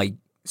my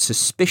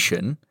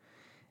suspicion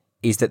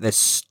is that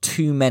there's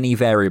too many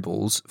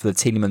variables for the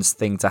Tielemans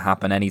thing to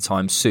happen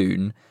anytime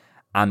soon.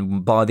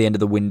 And by the end of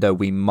the window,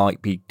 we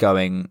might be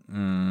going,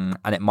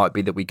 and it might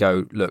be that we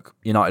go, look,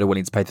 United are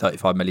willing to pay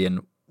 35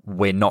 million.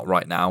 We're not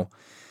right now.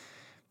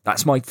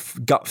 That's my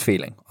gut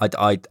feeling.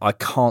 I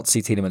can't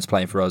see Tielemans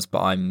playing for us,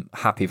 but I'm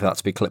happy for that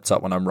to be clipped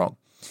up when I'm wrong.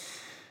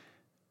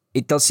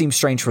 It does seem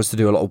strange for us to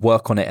do a lot of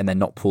work on it and then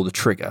not pull the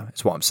trigger,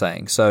 is what I'm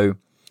saying. So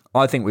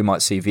I think we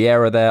might see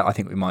Wilshere there. I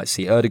think we might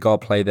see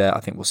Ødegaard play there. I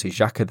think we'll see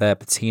Xhaka there,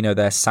 Patino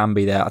there,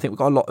 Sambi there. I think we've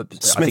got a lot of...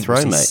 Smith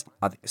Rowe, mate.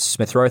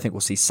 Smith Rowe, I think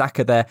we'll see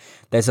Saka there.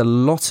 There's a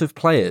lot of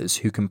players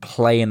who can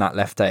play in that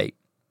left 8.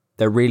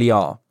 There really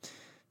are.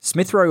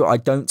 Smith Rowe, I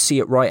don't see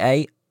at right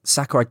 8.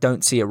 Saka, I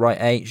don't see at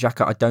right 8.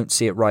 Xhaka, I don't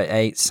see at right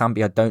 8.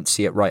 Sambi, I don't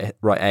see at right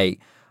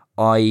 8.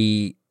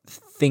 I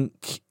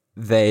think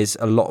there's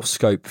a lot of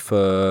scope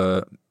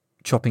for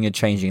chopping and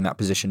changing that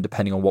position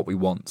depending on what we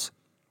want.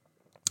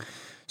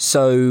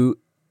 So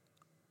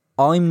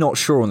I'm not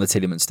sure on the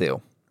Tielemans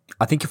deal.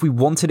 I think if we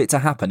wanted it to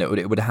happen, it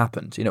would have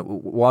happened.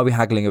 Why are we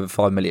haggling over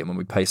 5 million when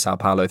we pay Sao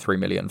Paulo 3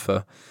 million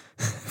to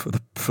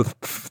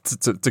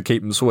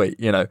keep them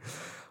sweet?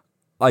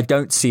 I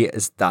don't see it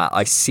as that.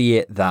 I see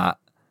it that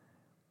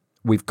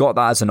we've got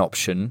that as an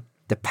option.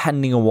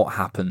 Depending on what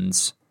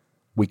happens,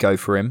 we go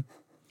for him.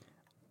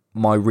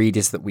 My read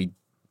is that we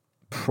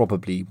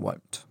probably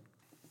won't.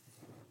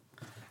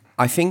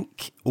 I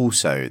think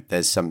also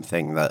there's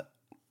something that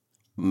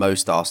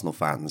most Arsenal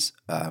fans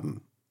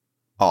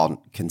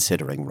aren't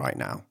considering right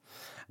now,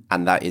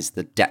 and that is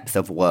the depth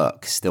of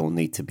work still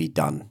need to be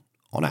done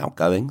on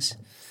outgoings.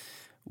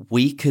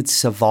 We could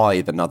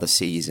survive another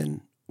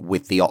season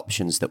with the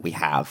options that we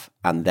have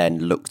and then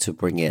look to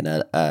bring in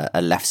a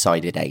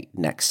left-sided 8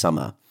 next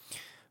summer.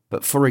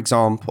 But for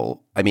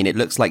example, it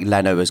looks like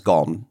Leno has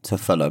gone to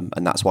Fulham,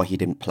 and that's why he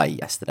didn't play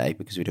yesterday,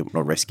 because we didn't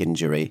want to risk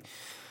injury.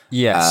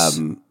 Yes.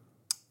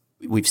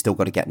 We've still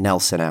got to get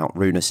Nelson out,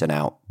 Runarsson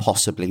out,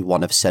 possibly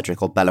one of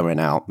Cedric or Bellerin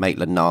out,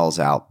 Maitland-Niles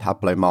out,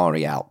 Pablo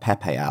Mari out,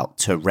 Pepe out,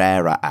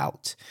 Torreira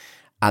out.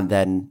 And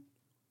then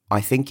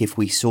I think if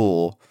we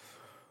saw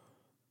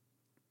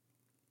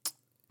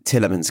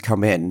Tielemans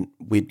come in,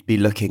 we'd be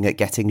looking at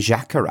getting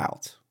Xhaka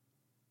out.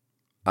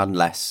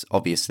 Unless,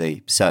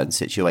 obviously, certain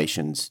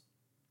situations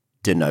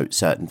denote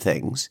certain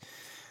things.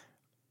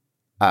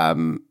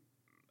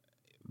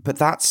 But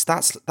that's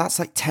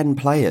like 10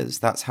 players.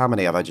 That's how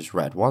many have I just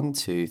read? 1,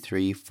 2,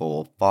 3,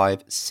 4,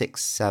 5,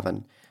 6,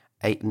 7,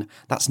 8,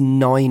 that's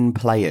 9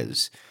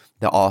 players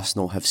that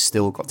Arsenal have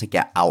still got to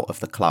get out of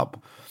the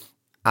club.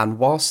 And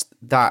whilst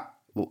that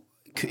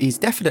is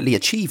definitely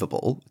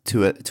achievable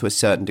to a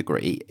certain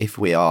degree, if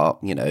we are,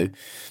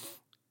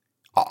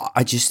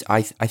 I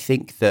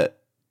think that,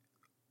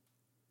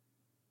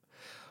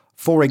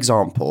 for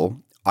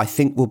example, I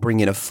think we'll bring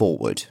in a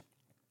forward,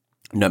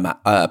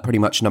 pretty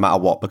much no matter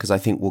what, because I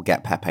think we'll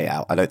get Pepe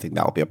out. I don't think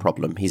that'll be a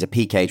problem. He's a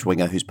PK'd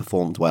winger who's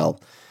performed well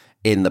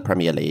in the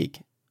Premier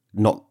League.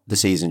 Not the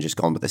season just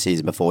gone, but the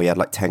season before. He had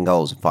like 10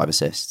 goals and 5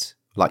 assists.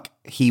 Like,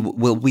 we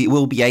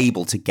will be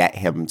able to get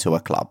him to a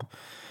club.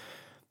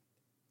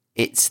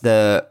 It's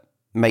the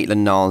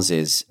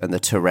Maitland-Nileses and the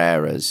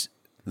Torreiras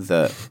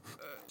that...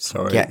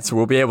 Sorry, so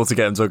we'll be able to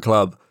get him to a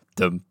club.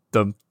 Dum,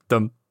 dum,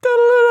 dum.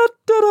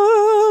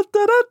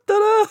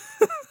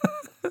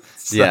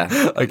 So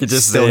yeah, I could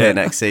just still see here it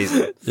next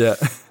season. Yeah.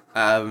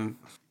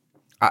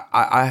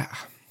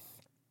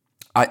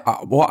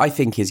 What I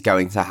think is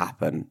going to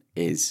happen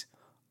is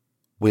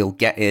we'll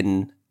get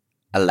in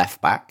a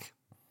left back,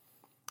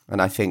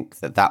 and I think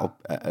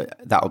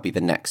that'll be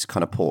the next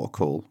kind of port of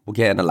call. We'll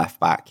get in a left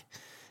back.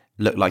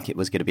 Looked like it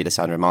was going to be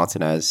Lisandro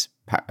Martinez.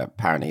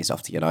 Apparently, he's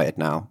off to United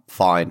now.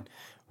 Fine.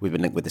 We've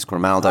been linked with this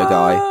Grimaldo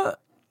guy.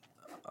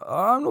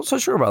 I'm not so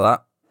sure about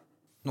that.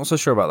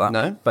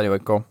 No? But anyway,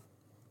 go on.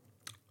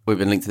 We've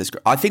been linked to this.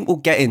 I think we'll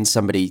get in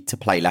somebody to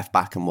play left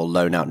back, and we'll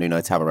loan out Nuno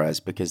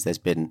Tavares because there's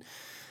been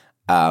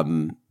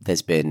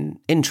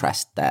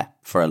interest there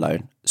for a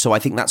loan. So I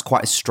think that's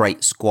quite a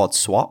straight squad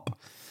swap.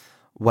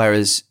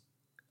 Whereas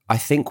I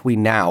think we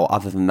now,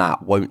 other than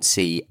that, won't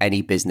see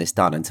any business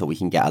done until we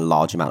can get a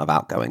large amount of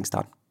outgoings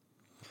done.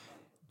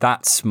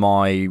 That's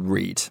my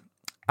read.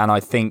 And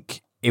I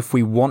think if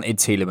we wanted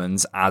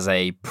Tielemans as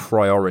a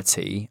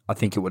priority, I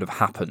think it would have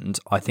happened.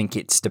 I think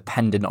it's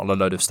dependent on a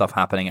load of stuff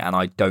happening, and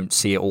I don't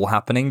see it all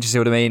happening. Do you see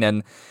what I mean?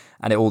 And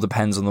it all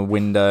depends on the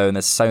window, and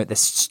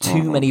there's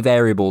too many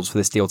variables for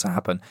this deal to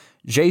happen.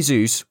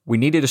 Jesus, we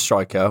needed a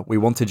striker. We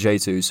wanted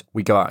Jesus.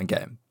 We go out and get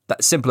him.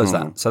 That's simple as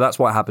that. So that's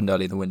what happened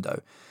early in the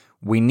window.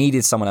 We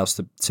needed someone else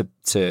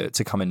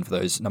to come in for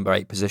those number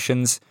 8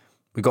 positions.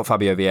 We got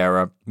Fabio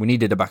Vieira. We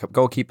needed a backup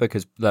goalkeeper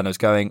because Leno's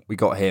going. We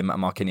got him,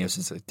 and Marquinhos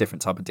is a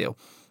different type of deal.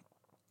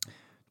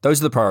 Those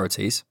are the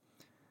priorities.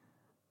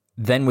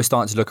 Then we're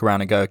starting to look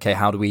around and go, okay,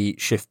 how do we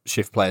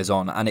shift players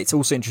on? And it's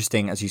also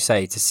interesting, as you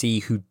say, to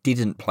see who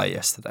didn't play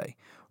yesterday.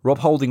 Rob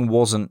Holding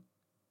wasn't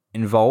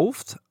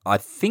involved. I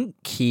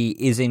think he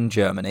is in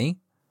Germany.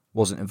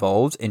 Wasn't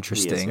involved.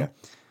 Interesting. He is,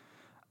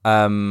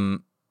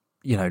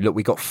 yeah. Look,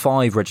 we got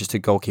 5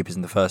 registered goalkeepers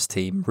in the first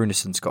team.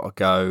 Runeson's got to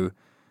go.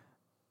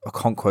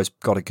 Okonkwo's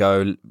got to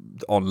go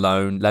on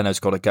loan.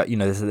 Leno's got to go.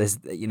 There's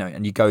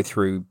and you go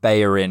through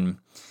Bayer in,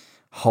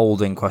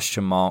 Holding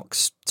question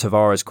marks,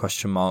 Tavares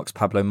question marks,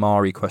 Pablo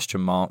Mari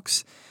question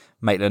marks,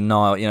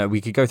 Maitland-Niles. We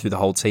could go through the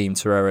whole team,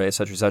 Torreira,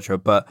 etc.,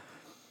 but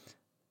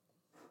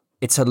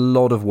it's a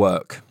lot of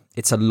work.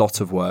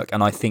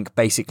 And I think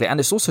basically, and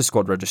it's also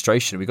squad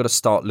registration. We've got to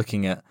start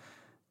looking at,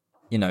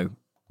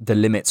 the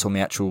limits on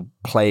the actual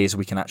players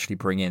we can actually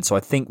bring in. So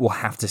I think we'll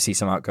have to see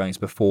some outgoings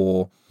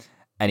before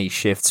any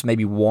shifts,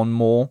 maybe one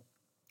more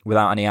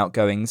without any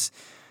outgoings.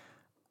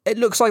 It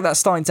looks like that's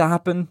starting to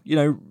happen,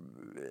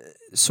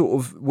 sort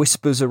of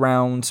whispers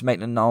around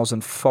Maitland-Niles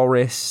and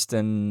Forest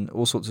and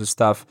all sorts of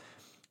stuff.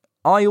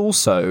 I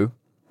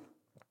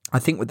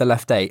think with the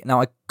left 8,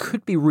 now I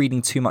could be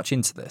reading too much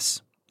into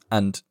this,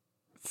 and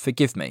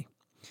forgive me.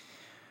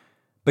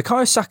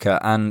 Bukayo Saka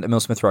and Emil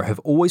Smith-Rowe have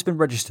always been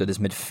registered as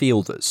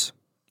midfielders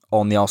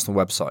on the Arsenal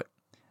website.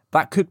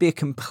 That could be a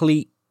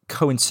complete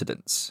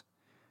coincidence,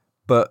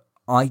 but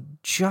I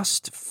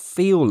just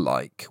feel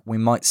like we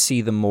might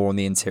see them more on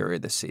the interior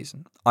this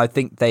season. I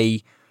think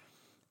they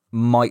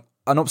might.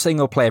 I'm not saying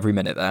they'll play every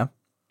minute there.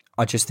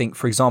 I just think,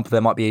 for example,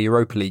 there might be a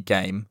Europa League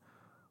game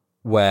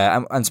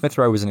where, and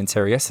Smith-Rowe was an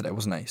interior yesterday,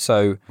 wasn't he?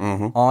 So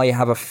I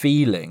have a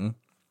feeling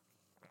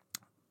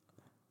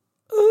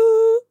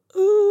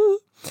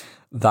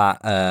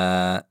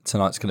that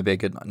tonight's going to be a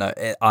good night. No,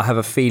 I have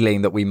a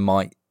feeling that we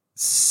might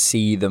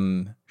see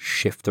them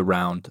shift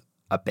around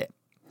a bit.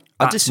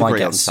 I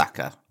disagree on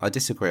Saka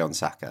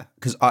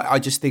because I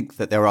just think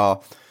that there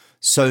are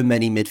so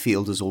many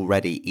midfielders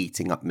already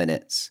eating up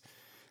minutes,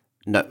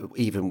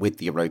 even with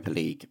the Europa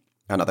League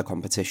and other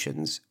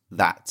competitions,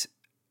 that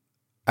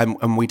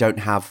and we don't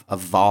have a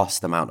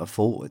vast amount of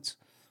forwards.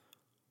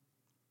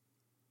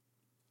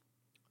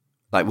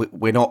 Like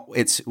we're not.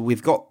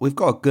 We've got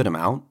a good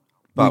amount,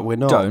 but we're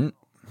not. Don't.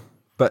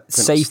 But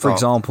say, for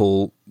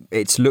example,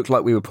 it's looked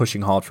like we were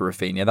pushing hard for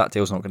Rafinha. That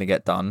deal's not going to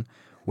get done.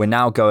 We're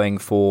now going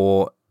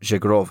for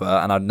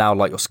Jagrova, and I'd now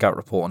like your scout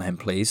report on him,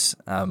 please.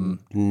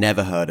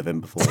 Never heard of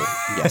him before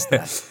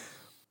yesterday.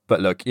 But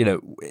look,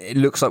 it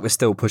looks like we're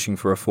still pushing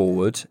for a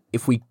forward.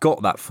 If we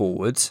got that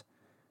forward,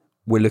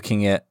 we're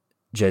looking at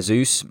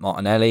Jesus,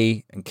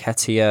 Martinelli,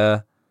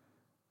 Nketiah,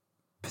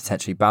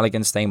 potentially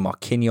Balogun,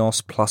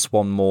 Marquinhos, plus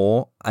one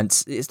more. And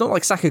it's not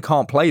like Saka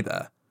can't play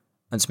there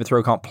and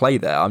Smith-Rowe can't play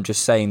there. I'm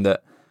just saying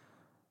that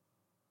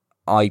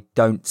I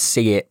don't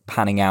see it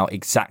panning out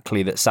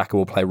exactly that Saka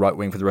will play right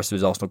wing for the rest of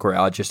his Arsenal career.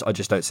 I just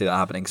don't see that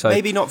happening. So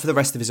maybe not for the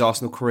rest of his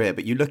Arsenal career,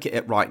 but you look at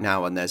it right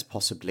now and there's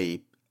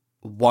possibly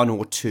one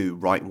or two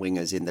right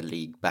wingers in the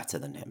league better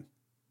than him.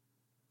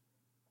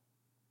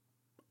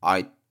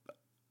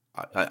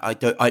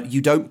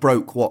 You don't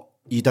break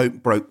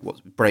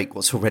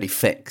what's already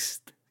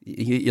fixed.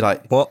 You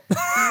like what?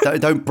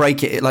 don't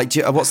break it. Like,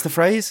 what's the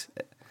phrase?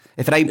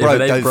 If it ain't broke,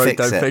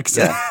 don't fix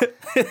it.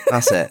 Yeah.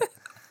 That's it.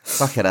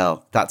 Fucking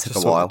hell, that took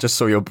a while. Just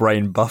saw your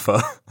brain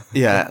buffer.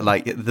 Yeah,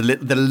 like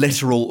the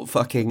literal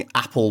fucking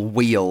Apple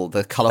wheel,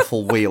 the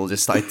colourful wheel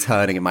just started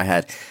turning in my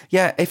head.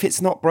 Yeah, if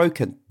it's not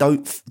broken,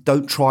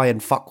 don't try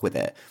and fuck with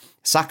it.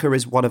 Saka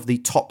is one of the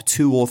top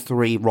 2 or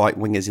 3 right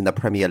wingers in the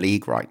Premier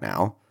League right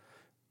now.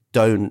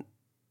 Don't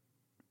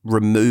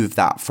remove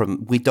that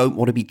from. We don't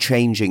want to be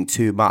changing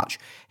too much.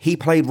 He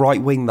played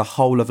right wing the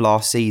whole of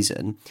last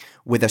season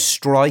with a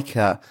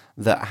striker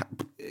that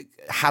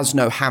has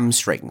no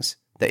hamstrings.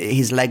 That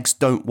his legs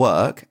don't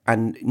work,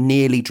 and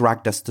nearly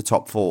dragged us to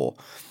top 4.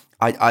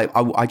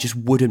 I just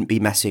wouldn't be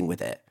messing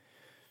with it.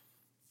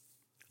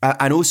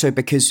 And also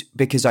because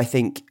I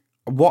think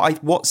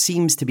what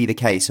seems to be the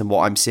case, and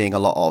what I'm seeing a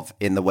lot of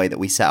in the way that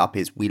we set up,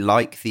 is we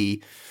like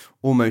the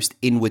almost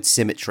inward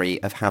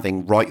symmetry of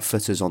having right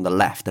footers on the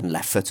left and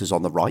left footers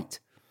on the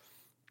right.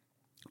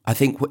 I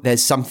think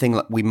there's something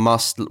that we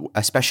must,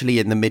 especially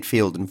in the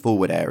midfield and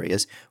forward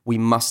areas, we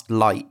must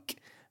like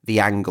the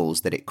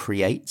angles that it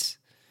creates.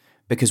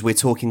 Because we're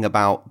talking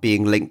about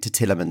being linked to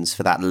Tielemans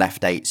for that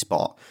left 8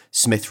 spot,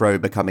 Smith Rowe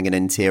becoming an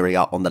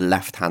interior on the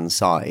left-hand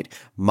side,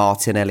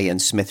 Martinelli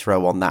and Smith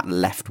Rowe on that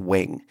left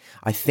wing.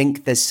 I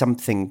think there's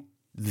something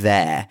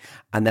there.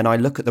 And then I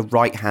look at the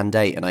right-hand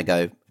 8 and I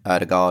go,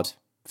 Ødegaard,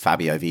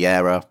 Fabio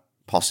Vieira,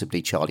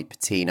 possibly Charlie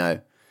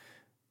Patino.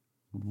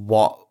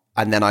 What?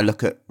 And then I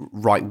look at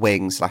right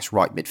wing /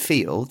 right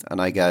midfield and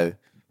I go,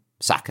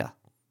 Saka.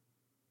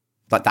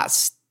 Like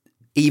that's,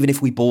 even if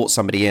we bought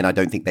somebody in, I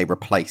don't think they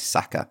replace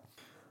Saka.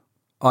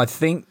 I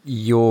think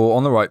you're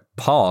on the right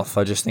path.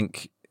 I just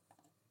think,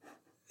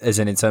 as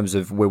in terms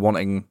of we're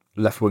wanting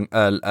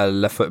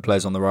left-footed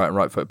players on the right and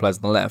right-footed players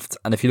on the left.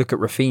 And if you look at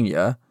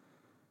Rafinha,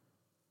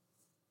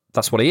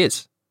 that's what he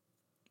is.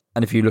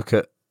 And if you look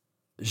at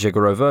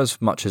Zhigarova,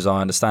 as much as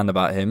I understand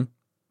about him,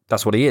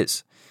 that's what he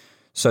is.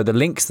 So the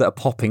links that are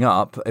popping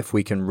up, if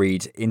we can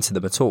read into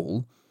them at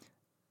all,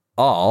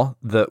 are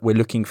that we're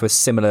looking for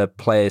similar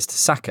players to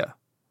Saka.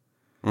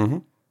 Mm-hmm.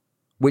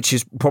 Which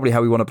is probably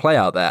how we want to play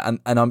out there.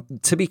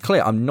 And to be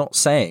clear, I'm not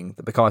saying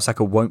that Bukayo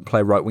Saka won't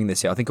play right wing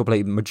this year. I think he'll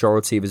play the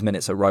majority of his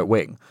minutes at right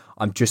wing.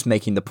 I'm just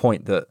making the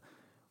point that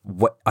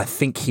I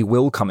think he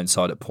will come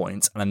inside at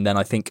points. And then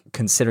I think,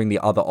 considering the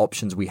other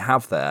options we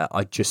have there,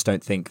 I just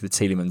don't think the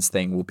Tielemans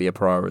thing will be a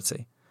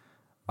priority.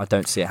 I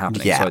don't see it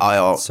happening. Yeah, I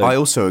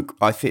also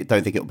don't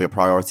think it'll be a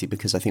priority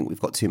because I think we've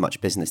got too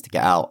much business to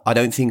get out. I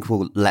don't think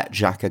we'll let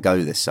Xhaka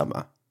go this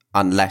summer.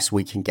 Unless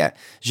we can get...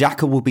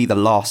 Xhaka will be the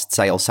last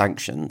sale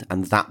sanctioned,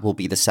 and that will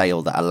be the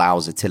sale that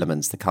allows a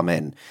Tielemans to come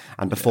in.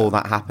 And before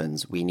that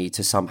happens, we need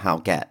to somehow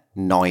get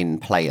 9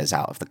 players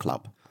out of the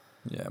club.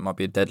 Yeah, it might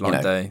be a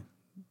deadline day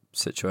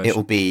situation.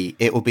 It'll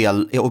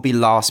be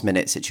last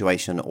minute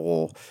situation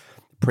or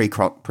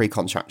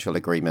pre-contractual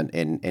agreement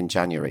in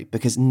January.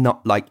 Because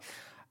not like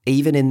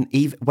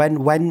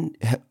when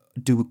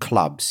do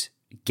clubs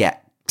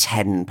get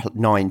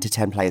 9 to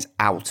 10 players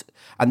out?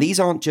 And these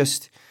aren't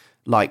just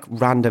like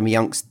random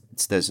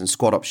youngsters and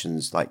squad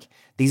options. Like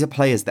these are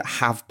players that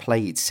have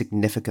played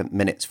significant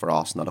minutes for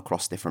Arsenal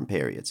across different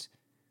periods.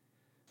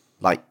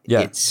 Like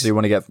so you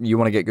want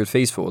to get good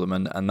fees for them,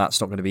 and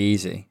that's not going to be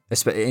easy.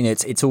 It's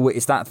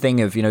that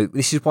thing of,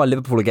 this is why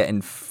Liverpool are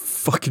getting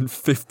fucking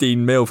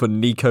 15 mil for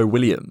Nico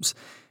Williams,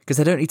 because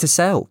they don't need to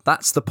sell.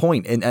 That's the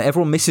point, and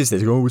everyone misses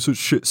this. We're such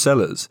shit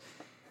sellers.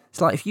 It's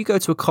like if you go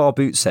to a car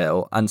boot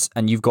sale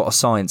and you've got a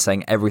sign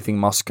saying everything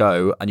must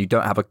go, and you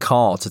don't have a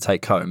car to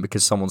take home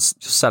because someone's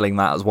selling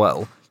that as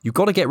well, you've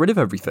got to get rid of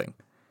everything.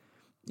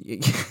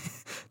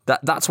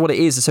 That's what it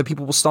is. So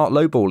people will start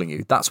lowballing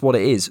you. That's what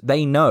it is.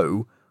 They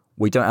know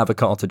we don't have a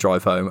car to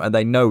drive home, and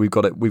they know we've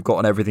got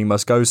an everything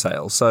must go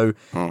sale. So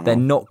we're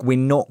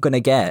not going to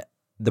get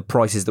the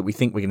prices that we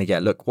think we're going to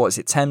get. Look, what is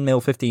it? 10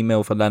 mil, 15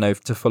 mil for Leno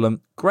to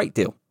Fulham. Great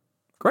deal.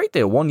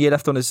 1 year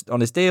left on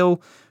his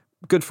deal.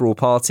 Good for all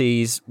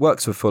parties,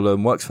 works for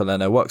Fulham, works for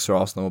Leno, works for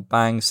Arsenal.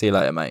 Bang, see you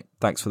later, mate.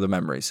 Thanks for the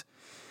memories.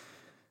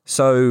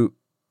 So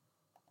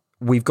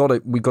we've got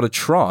to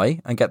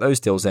try and get those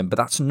deals in, but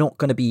that's not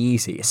going to be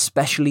easy,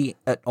 especially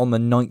on the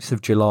 9th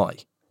of July.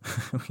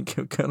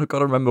 We've got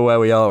to remember where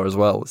we are as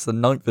well. It's the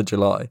 9th of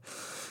July.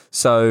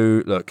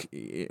 So look,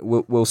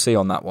 we'll see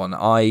on that one.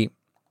 I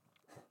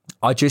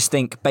just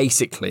think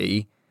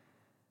basically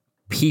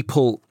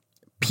people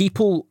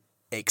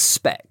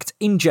expect,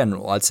 in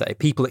general, I'd say,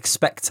 people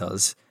expect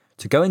us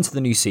to go into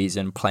the new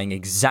season playing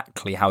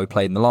exactly how we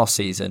played in the last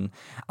season.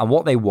 And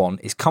what they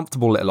want is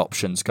comfortable little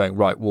options going,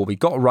 right, well, we've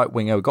got a right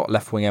winger, we've got a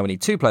left winger, we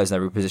need 2 players in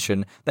every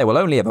position. They will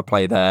only ever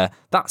play there.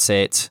 That's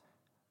it.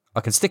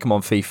 I can stick them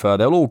on FIFA.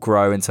 They'll all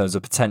grow in terms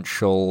of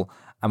potential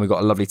and we've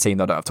got a lovely team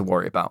that I don't have to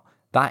worry about.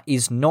 That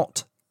is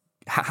not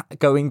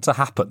going to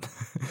happen.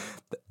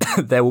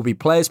 There will be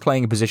players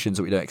playing in positions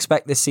that we don't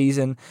expect this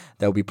season.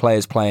 There will be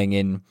players playing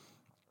in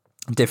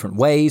different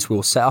ways.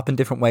 We'll set up in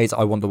different ways.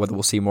 I wonder whether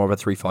we'll see more of a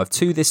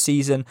 3-5-2 this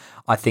season.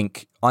 I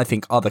think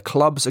other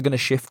clubs are going to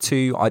shift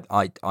to.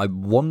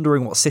 I'm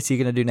wondering what City are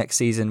going to do next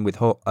season with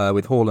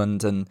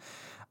Haaland and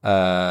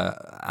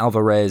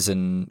Alvarez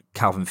and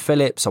Calvin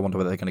Phillips. I wonder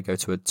whether they're going to go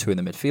to a 2 in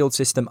the midfield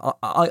system.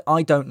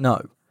 I don't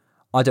know.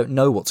 I don't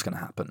know what's going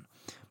to happen.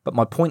 But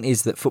my point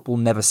is that football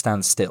never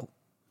stands still.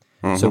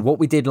 Mm-hmm. So what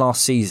we did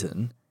last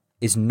season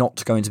is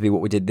not going to be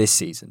what we did this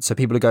season. So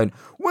people are going,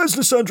 where's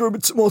Lisandro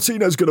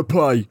Martinez going to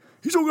play?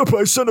 He's not going to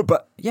play centre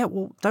back. Yeah,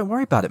 well, don't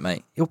worry about it,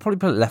 mate. He'll probably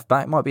play at left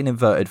back. Might be an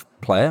inverted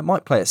player.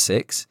 Might play at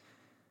 6.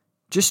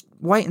 Just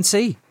wait and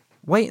see.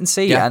 Wait and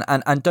see. Yeah.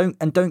 And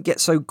don't get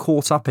so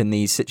caught up in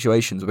these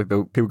situations where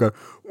people go,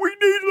 we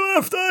need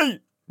left 8.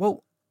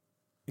 Well,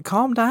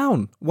 calm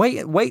down.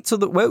 Wait till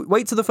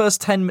the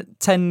first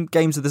 10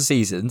 games of the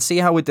season. See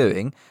how we're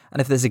doing.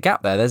 And if there's a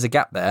gap there, there's a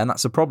gap there, and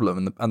that's a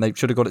problem. And they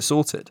should have got it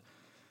sorted.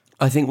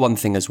 I think one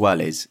thing as well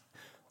is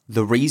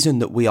the reason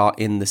that we are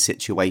in the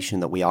situation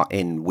that we are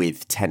in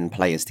with 10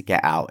 players to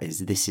get out is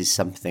this is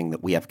something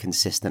that we have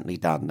consistently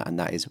done, and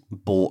that is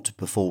bought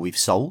before we've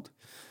sold.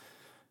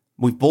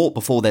 We've bought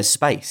before there's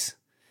space.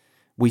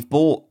 We've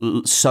bought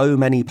so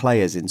many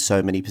players in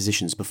so many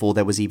positions before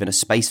there was even a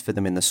space for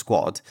them in the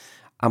squad.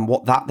 And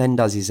what that then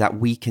does is that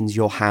weakens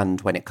your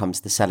hand when it comes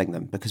to selling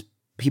them, because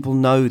people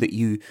know that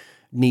you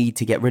need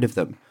to get rid of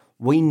them.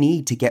 We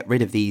need to get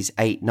rid of these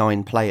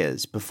 8-9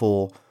 players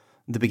before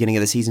the beginning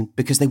of the season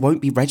because they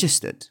won't be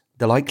registered.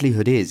 The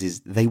likelihood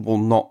is they will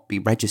not be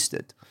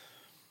registered.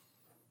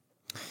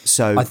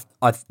 So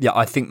I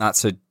think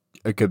that's a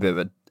good bit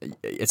of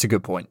it's a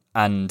good point.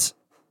 And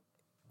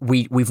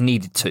we've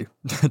needed to.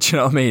 Do you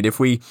know what I mean? If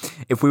we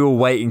were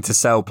waiting to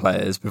sell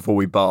players before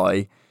we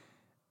buy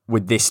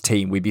with this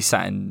team, we'd be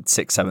sat in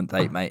 6th, 7th,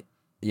 8th, mate.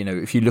 You know,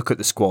 if you look at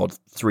the squad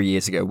 3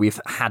 years ago, we've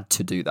had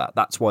to do that.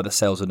 That's why the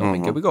sales are not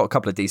been good. We've got a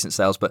couple of decent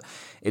sales, but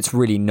it's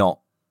really not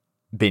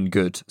been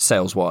good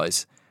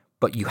sales-wise.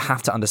 But you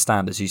have to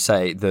understand, as you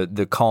say,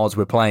 the cards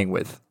we're playing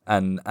with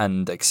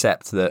and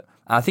accept that.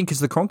 I think as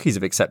the Cronkies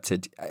have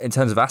accepted, in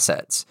terms of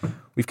assets,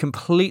 we've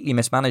completely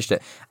mismanaged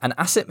it. And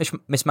asset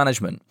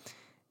mismanagement,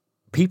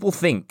 people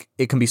think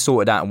it can be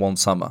sorted out in one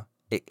summer.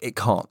 It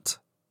can't.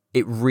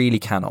 It really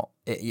cannot.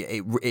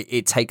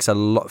 It takes a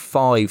lot,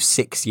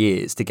 5-6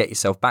 years to get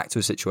yourself back to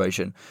a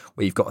situation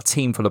where you've got a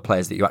team full of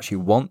players that you actually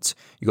want.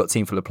 You've got a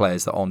team full of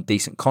players that are on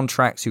decent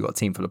contracts. You've got a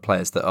team full of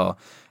players that are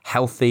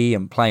healthy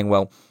and playing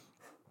well.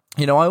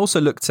 You know, I also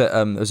looked at,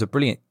 there's a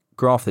brilliant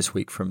graph this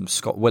week from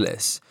Scott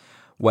Willis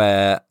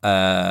where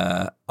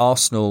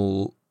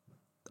Arsenal's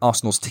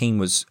team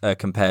was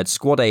compared,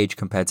 squad age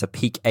compared to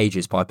peak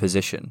ages by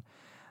position.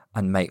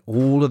 And mate,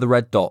 all of the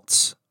red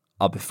dots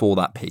are before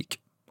that peak.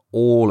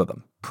 All of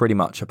them, pretty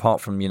much,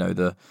 apart from, you know,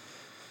 the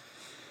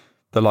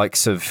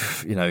likes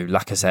of, you know,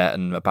 Lacazette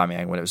and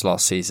Aubameyang when it was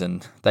last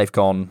season. They've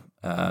gone.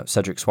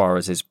 Cedric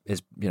Suarez is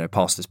you know,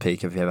 past his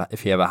peak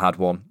if he ever had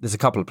one. There's a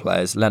couple of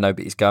players. Leno,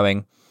 but he's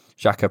going.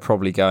 Xhaka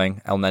probably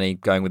going. El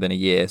Neni going within a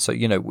year. So,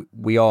 you know,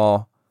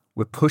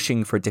 we're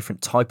pushing for a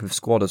different type of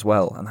squad as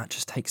well, and that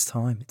just takes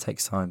time. It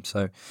takes time.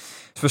 So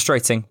it's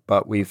frustrating,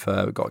 but we've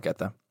got to get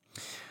there.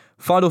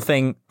 Final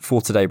thing for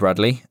today,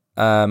 Bradley.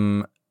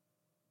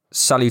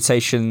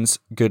 Salutations,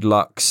 good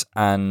lucks,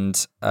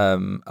 and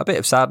a bit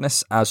of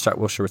sadness as Jack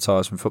Wilshere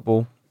retires from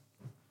football.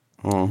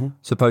 Mm-hmm.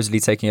 Supposedly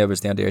taking over as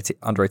the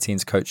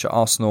under-18s coach at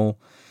Arsenal.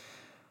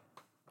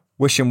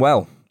 Wish him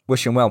well.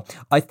 Wish him well.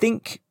 I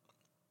think,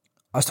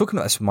 I was talking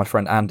about this with my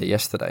friend Andy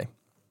yesterday.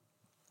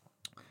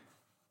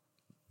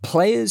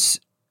 Players,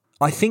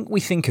 I think we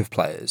think of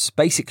players,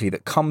 basically,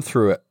 that come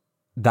through at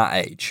that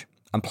age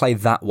and play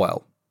that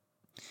well.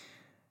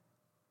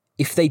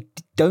 If they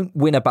don't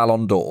win a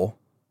Ballon d'Or,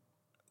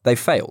 they've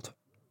failed.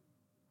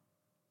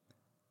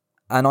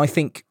 And I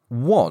think,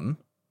 one,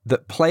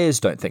 that players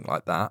don't think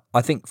like that.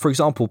 I think, for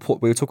example,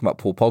 we were talking about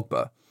Paul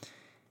Pogba.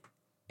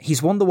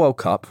 He's won the World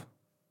Cup.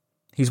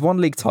 He's won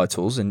league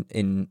titles at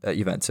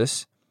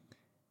Juventus.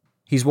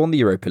 He's won the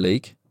Europa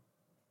League.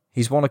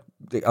 He's won,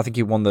 I think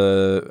he won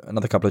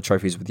another couple of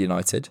trophies with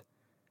United.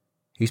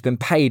 He's been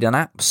paid an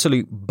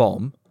absolute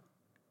bomb.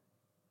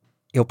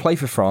 He'll play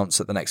for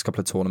France at the next couple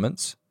of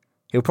tournaments.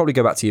 He'll probably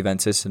go back to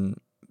Juventus and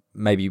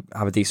maybe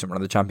have a decent run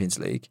of the Champions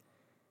League.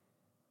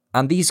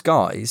 And these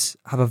guys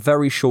have a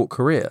very short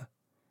career.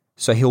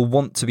 So he'll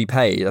want to be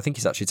paid. I think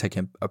he's actually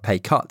taking a pay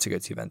cut to go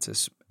to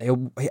Juventus.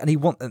 And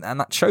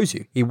that shows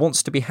you. He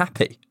wants to be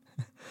happy.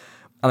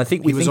 And I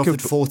think he was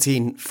offered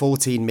 14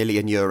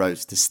 million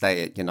euros to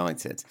stay at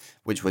United,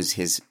 which was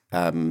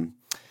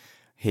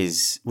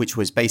which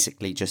was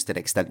basically just an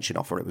extension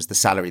offer. It was the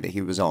salary that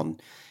he was on.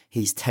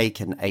 He's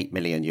taken 8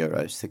 million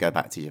euros to go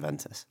back to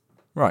Juventus.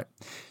 Right.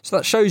 So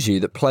that shows you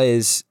that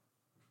players,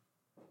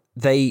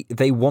 they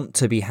want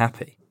to be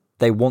happy.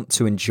 They want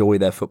to enjoy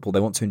their football. They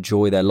want to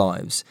enjoy their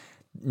lives.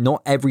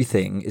 Not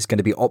everything is going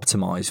to be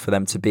optimized for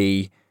them to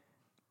be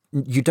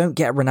you don't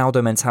get a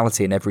Ronaldo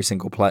mentality in every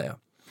single player.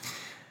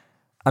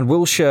 And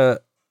Wilshere,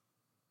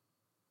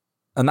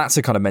 and that's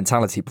a kind of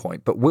mentality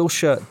point, but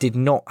Wilshere did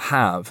not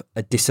have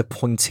a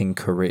disappointing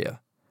career.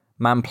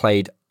 Man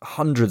played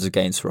hundreds of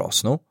games for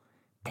Arsenal,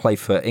 played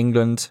for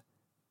England,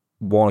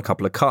 won a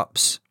couple of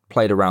cups,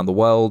 played around the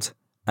world,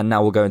 and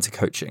now will go into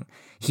coaching.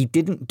 He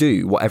didn't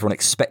do what everyone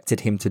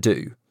expected him to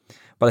do.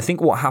 But I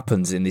think what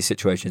happens in these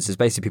situations is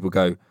basically people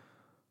go,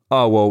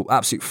 oh, well,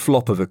 absolute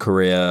flop of a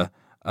career,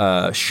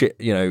 shit,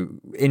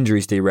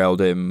 injuries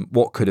derailed him,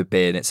 what could have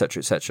been,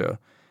 etc., etc.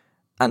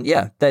 And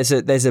yeah,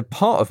 there's a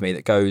part of me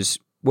that goes,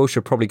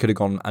 Wilshere probably could have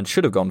gone and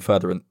should have gone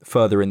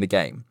further in the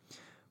game.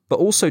 But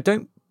also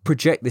don't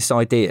project this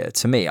idea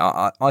to me.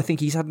 I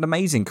think he's had an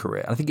amazing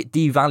career. I think it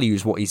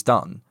devalues what he's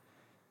done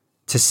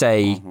to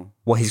say,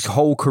 well, his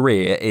whole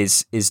career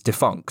is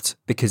defunct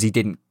because he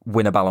didn't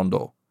win a Ballon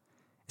d'Or.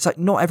 It's like,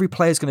 not every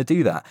player's going to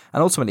do that.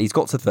 And ultimately, he's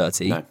got to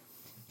 30. No.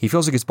 He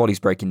feels like his body's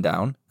breaking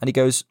down, and he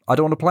goes, I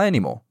don't want to play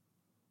anymore.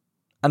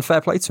 And fair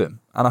play to him.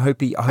 And I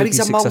hope he's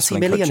a successful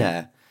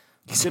multi-millionaire.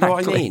 Exactly. You know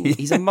what I mean?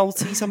 He's a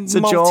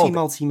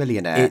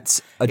multi-millionaire.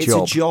 It's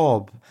a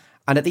job.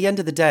 And at the end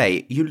of the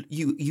day,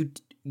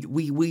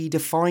 we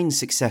define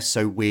success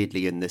so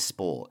weirdly in this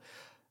sport.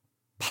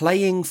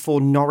 Playing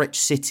for Norwich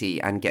City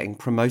and getting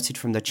promoted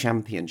from the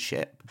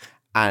Championship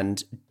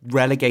and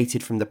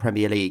relegated from the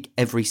Premier League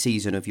every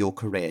season of your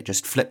career,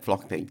 just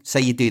flip-flopping. Say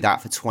you do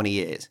that for 20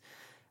 years.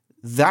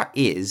 That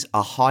is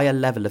a higher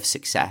level of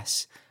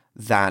success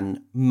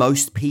than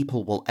most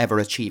people will ever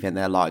achieve in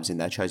their lives in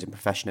their chosen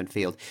profession and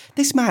field.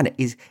 This man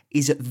is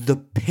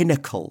the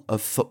pinnacle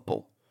of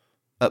football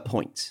at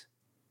points.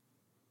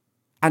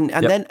 And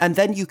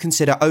then you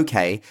consider,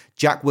 okay,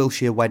 Jack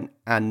Wilshere went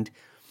and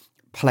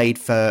played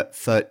for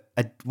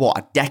a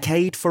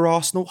decade for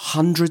Arsenal,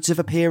 hundreds of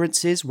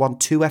appearances, won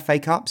 2 FA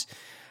Cups.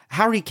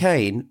 Harry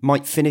Kane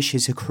might finish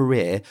his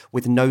career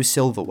with no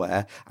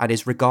silverware and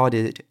is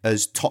regarded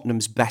as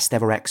Tottenham's best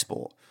ever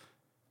export.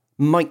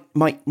 Might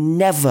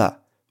never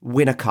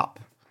win a cup,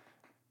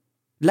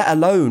 let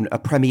alone a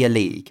Premier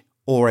League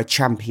or a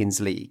Champions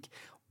League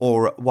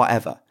or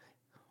whatever.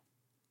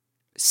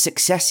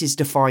 Success is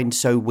defined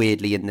so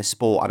weirdly in this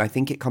sport, and I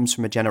think it comes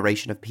from a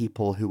generation of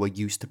people who are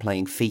used to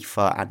playing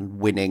FIFA and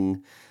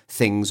winning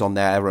things on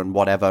there and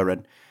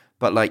whatever.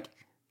 But like,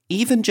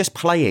 even just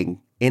playing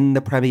in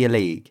the Premier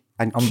League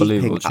and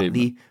keeping at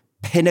the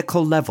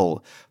pinnacle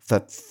level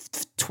for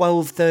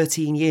 12,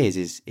 13 years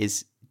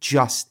is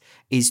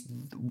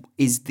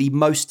the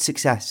most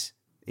success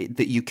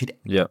that you could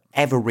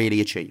ever really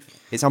achieve.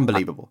 It's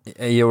unbelievable.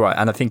 You're right,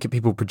 and I think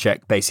people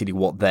project basically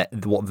what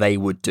they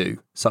would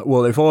do. So,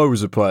 well, if I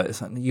was a player,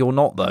 it's like, you're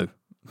not though.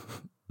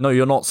 No,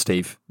 you're not,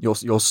 Steve.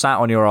 You're sat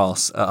on your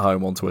ass at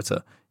home on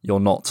Twitter. You're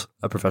not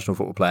a professional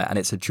football player, and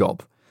it's a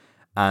job.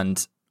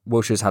 And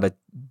Wilshere's had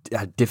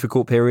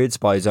difficult periods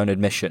by his own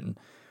admission,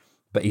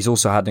 but he's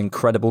also had an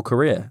incredible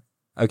career.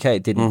 Okay,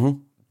 it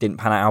didn't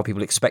pan out how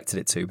people expected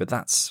it to, but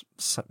that's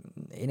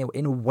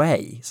in a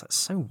way, it's like,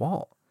 so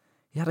what?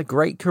 He had a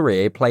great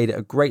career, played at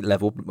a great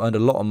level, earned a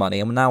lot of money,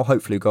 and will now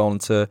hopefully go on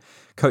to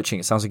coaching.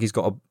 It sounds like he's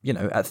got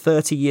at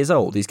 30 years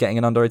old, he's getting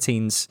an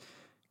under-18s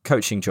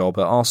coaching job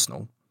at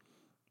Arsenal.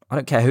 I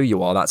don't care who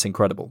you are, that's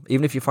incredible.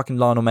 Even if you're fucking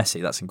Lionel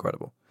Messi, that's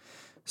incredible.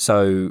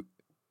 So,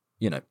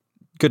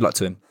 good luck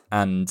to him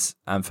and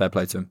fair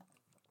play to him.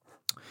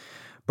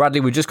 Bradley,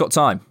 we've just got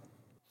time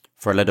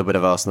for a little bit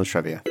of Arsenal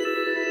trivia.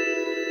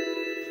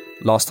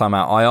 Last time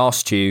out, I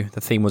asked you,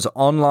 the theme was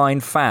online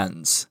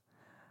fans,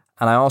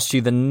 and I asked you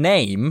the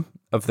name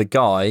of the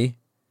guy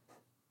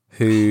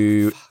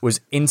who was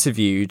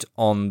interviewed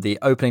on the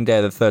opening day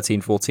of the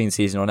 13-14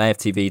 season on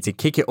AFTV to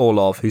kick it all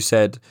off, who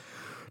said,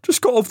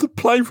 just got off the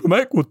plane from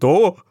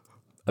Ecuador,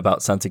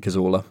 about Santi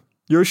Cazorla.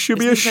 You should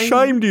be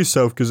ashamed of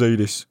yourself,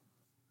 Gazidis.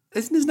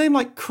 Isn't his name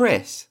like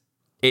Chris?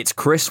 It's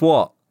Chris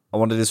what? I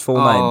wanted his full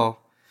name. Oh,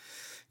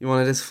 you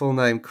wanted his full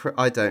name?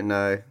 I don't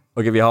know.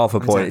 I'll give you half a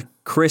point.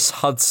 Chris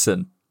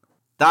Hudson.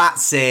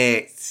 That's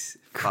it.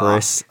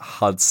 Chris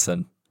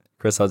Hudson.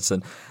 You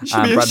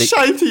should be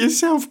ashamed of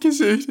yourself,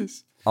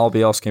 Kazudis. I'll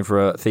be asking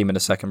for a theme in a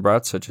second,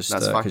 Brad, so just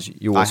because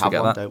you always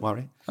forget that. Don't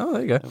worry. Oh,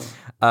 there you go.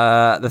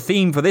 The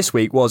theme for this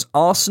week was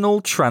Arsenal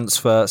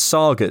transfer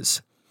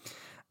sagas.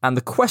 And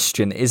the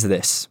question is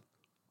this.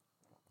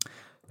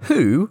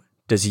 Who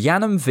does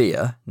Jan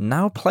Mvia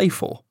now play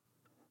for?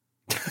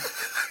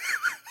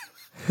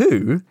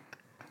 Who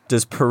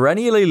does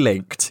perennially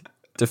linked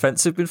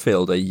defensive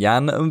midfielder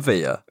Jan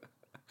Mvia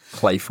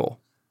play for?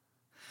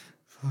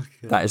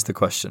 Okay. That is the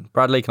question.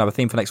 Bradley, can I have a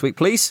theme for next week,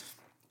 please?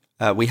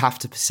 We have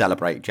to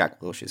celebrate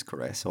Jack Wilshere's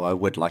career, so I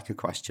would like a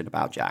question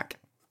about Jack.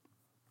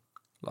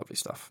 Lovely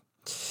stuff.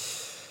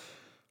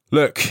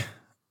 Look,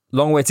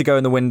 long way to go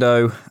in the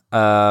window.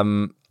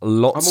 I'm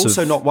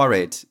also not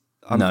worried.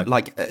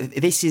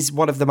 This is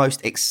one of the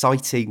most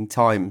exciting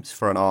times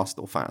for an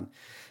Arsenal fan.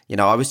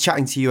 I was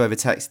chatting to you over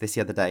text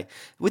the other day.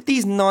 With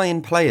these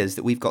 9 players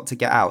that we've got to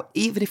get out,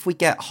 even if we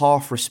get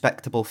half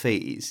respectable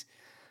fees,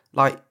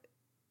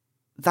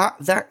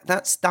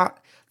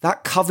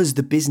 that covers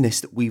the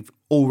business that we've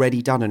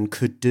already done and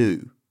could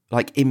do,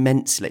 like,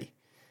 immensely.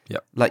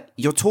 Yep. Like,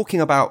 you're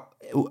talking about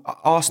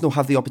Arsenal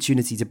have the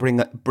opportunity to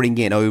bring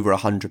in over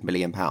 £100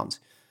 million.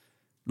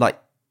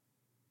 Like,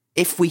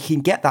 if we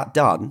can get that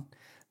done,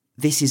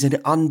 this is an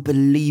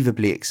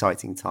unbelievably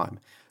exciting time.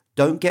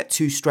 Don't get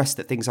too stressed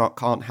that things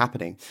can't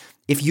happening.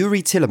 If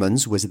Yuri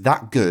Tielemans was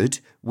that good,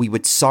 we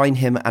would sign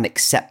him and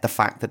accept the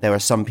fact that there are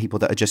some people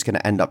that are just going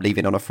to end up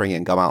leaving on a free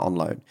and go out on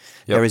loan.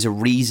 Yep. There is a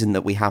reason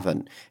that we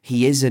haven't.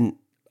 He isn't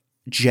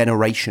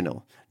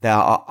generational. There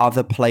are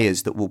other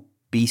players that will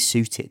be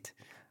suited.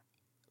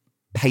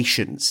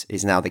 Patience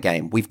is now the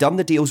game. We've done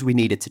the deals we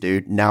needed to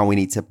do. Now we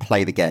need to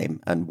play the game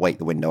and wait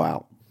the window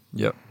out.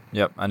 Yep.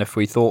 And if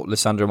we thought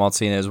Lisandro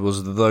Martinez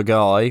was the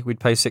guy, we'd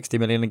pay 60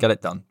 million and get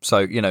it done.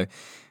 So,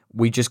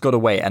 we just got to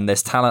wait, and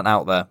there's talent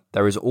out there.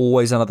 There is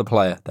always another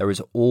player.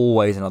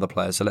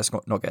 So let's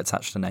not get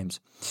attached to names.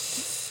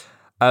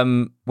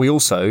 We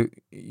also,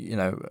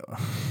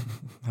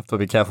 have to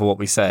be careful what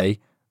we say.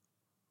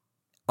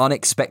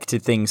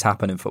 Unexpected things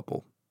happen in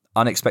football.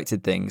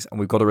 Unexpected things, and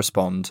we've got to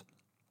respond.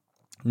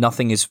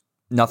 Nothing is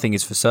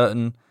for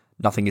certain.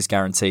 Nothing is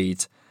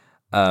guaranteed.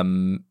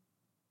 And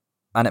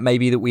it may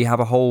be that we have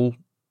a whole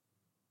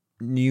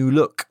new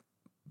look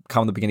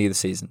come the beginning of the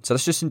season. So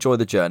let's just enjoy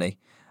the journey.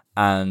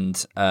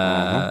 And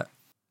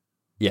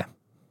yeah,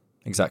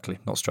 exactly.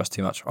 Not stress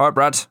too much. All right,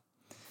 Brad.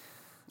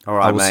 All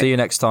right, I will see you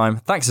next time.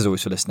 Thanks as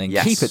always for listening.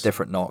 Yes. Keep it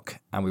different,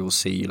 Knock, and we will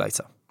see you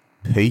later.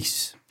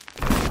 Peace.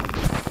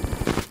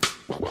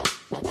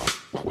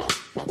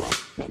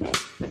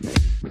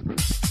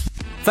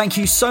 Thank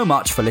you so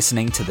much for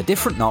listening to the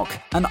Different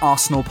Knock, an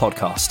Arsenal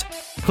podcast.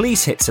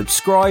 Please hit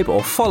subscribe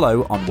or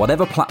follow on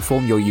whatever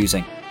platform you're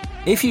using.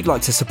 If you'd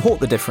like to support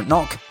the Different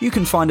Knock, you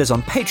can find us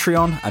on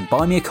Patreon and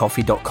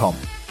buymeacoffee.com.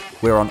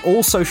 We're on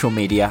all social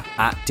media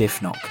at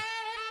DiffKnock.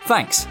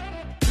 Thanks.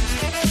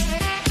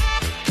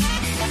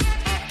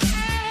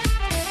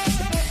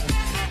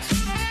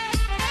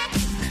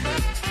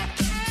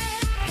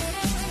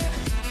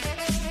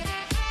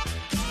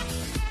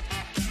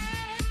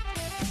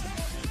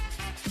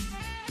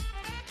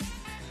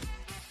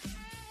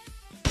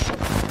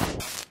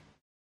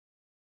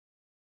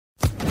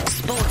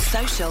 Sports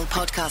Social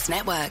Podcast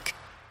Network.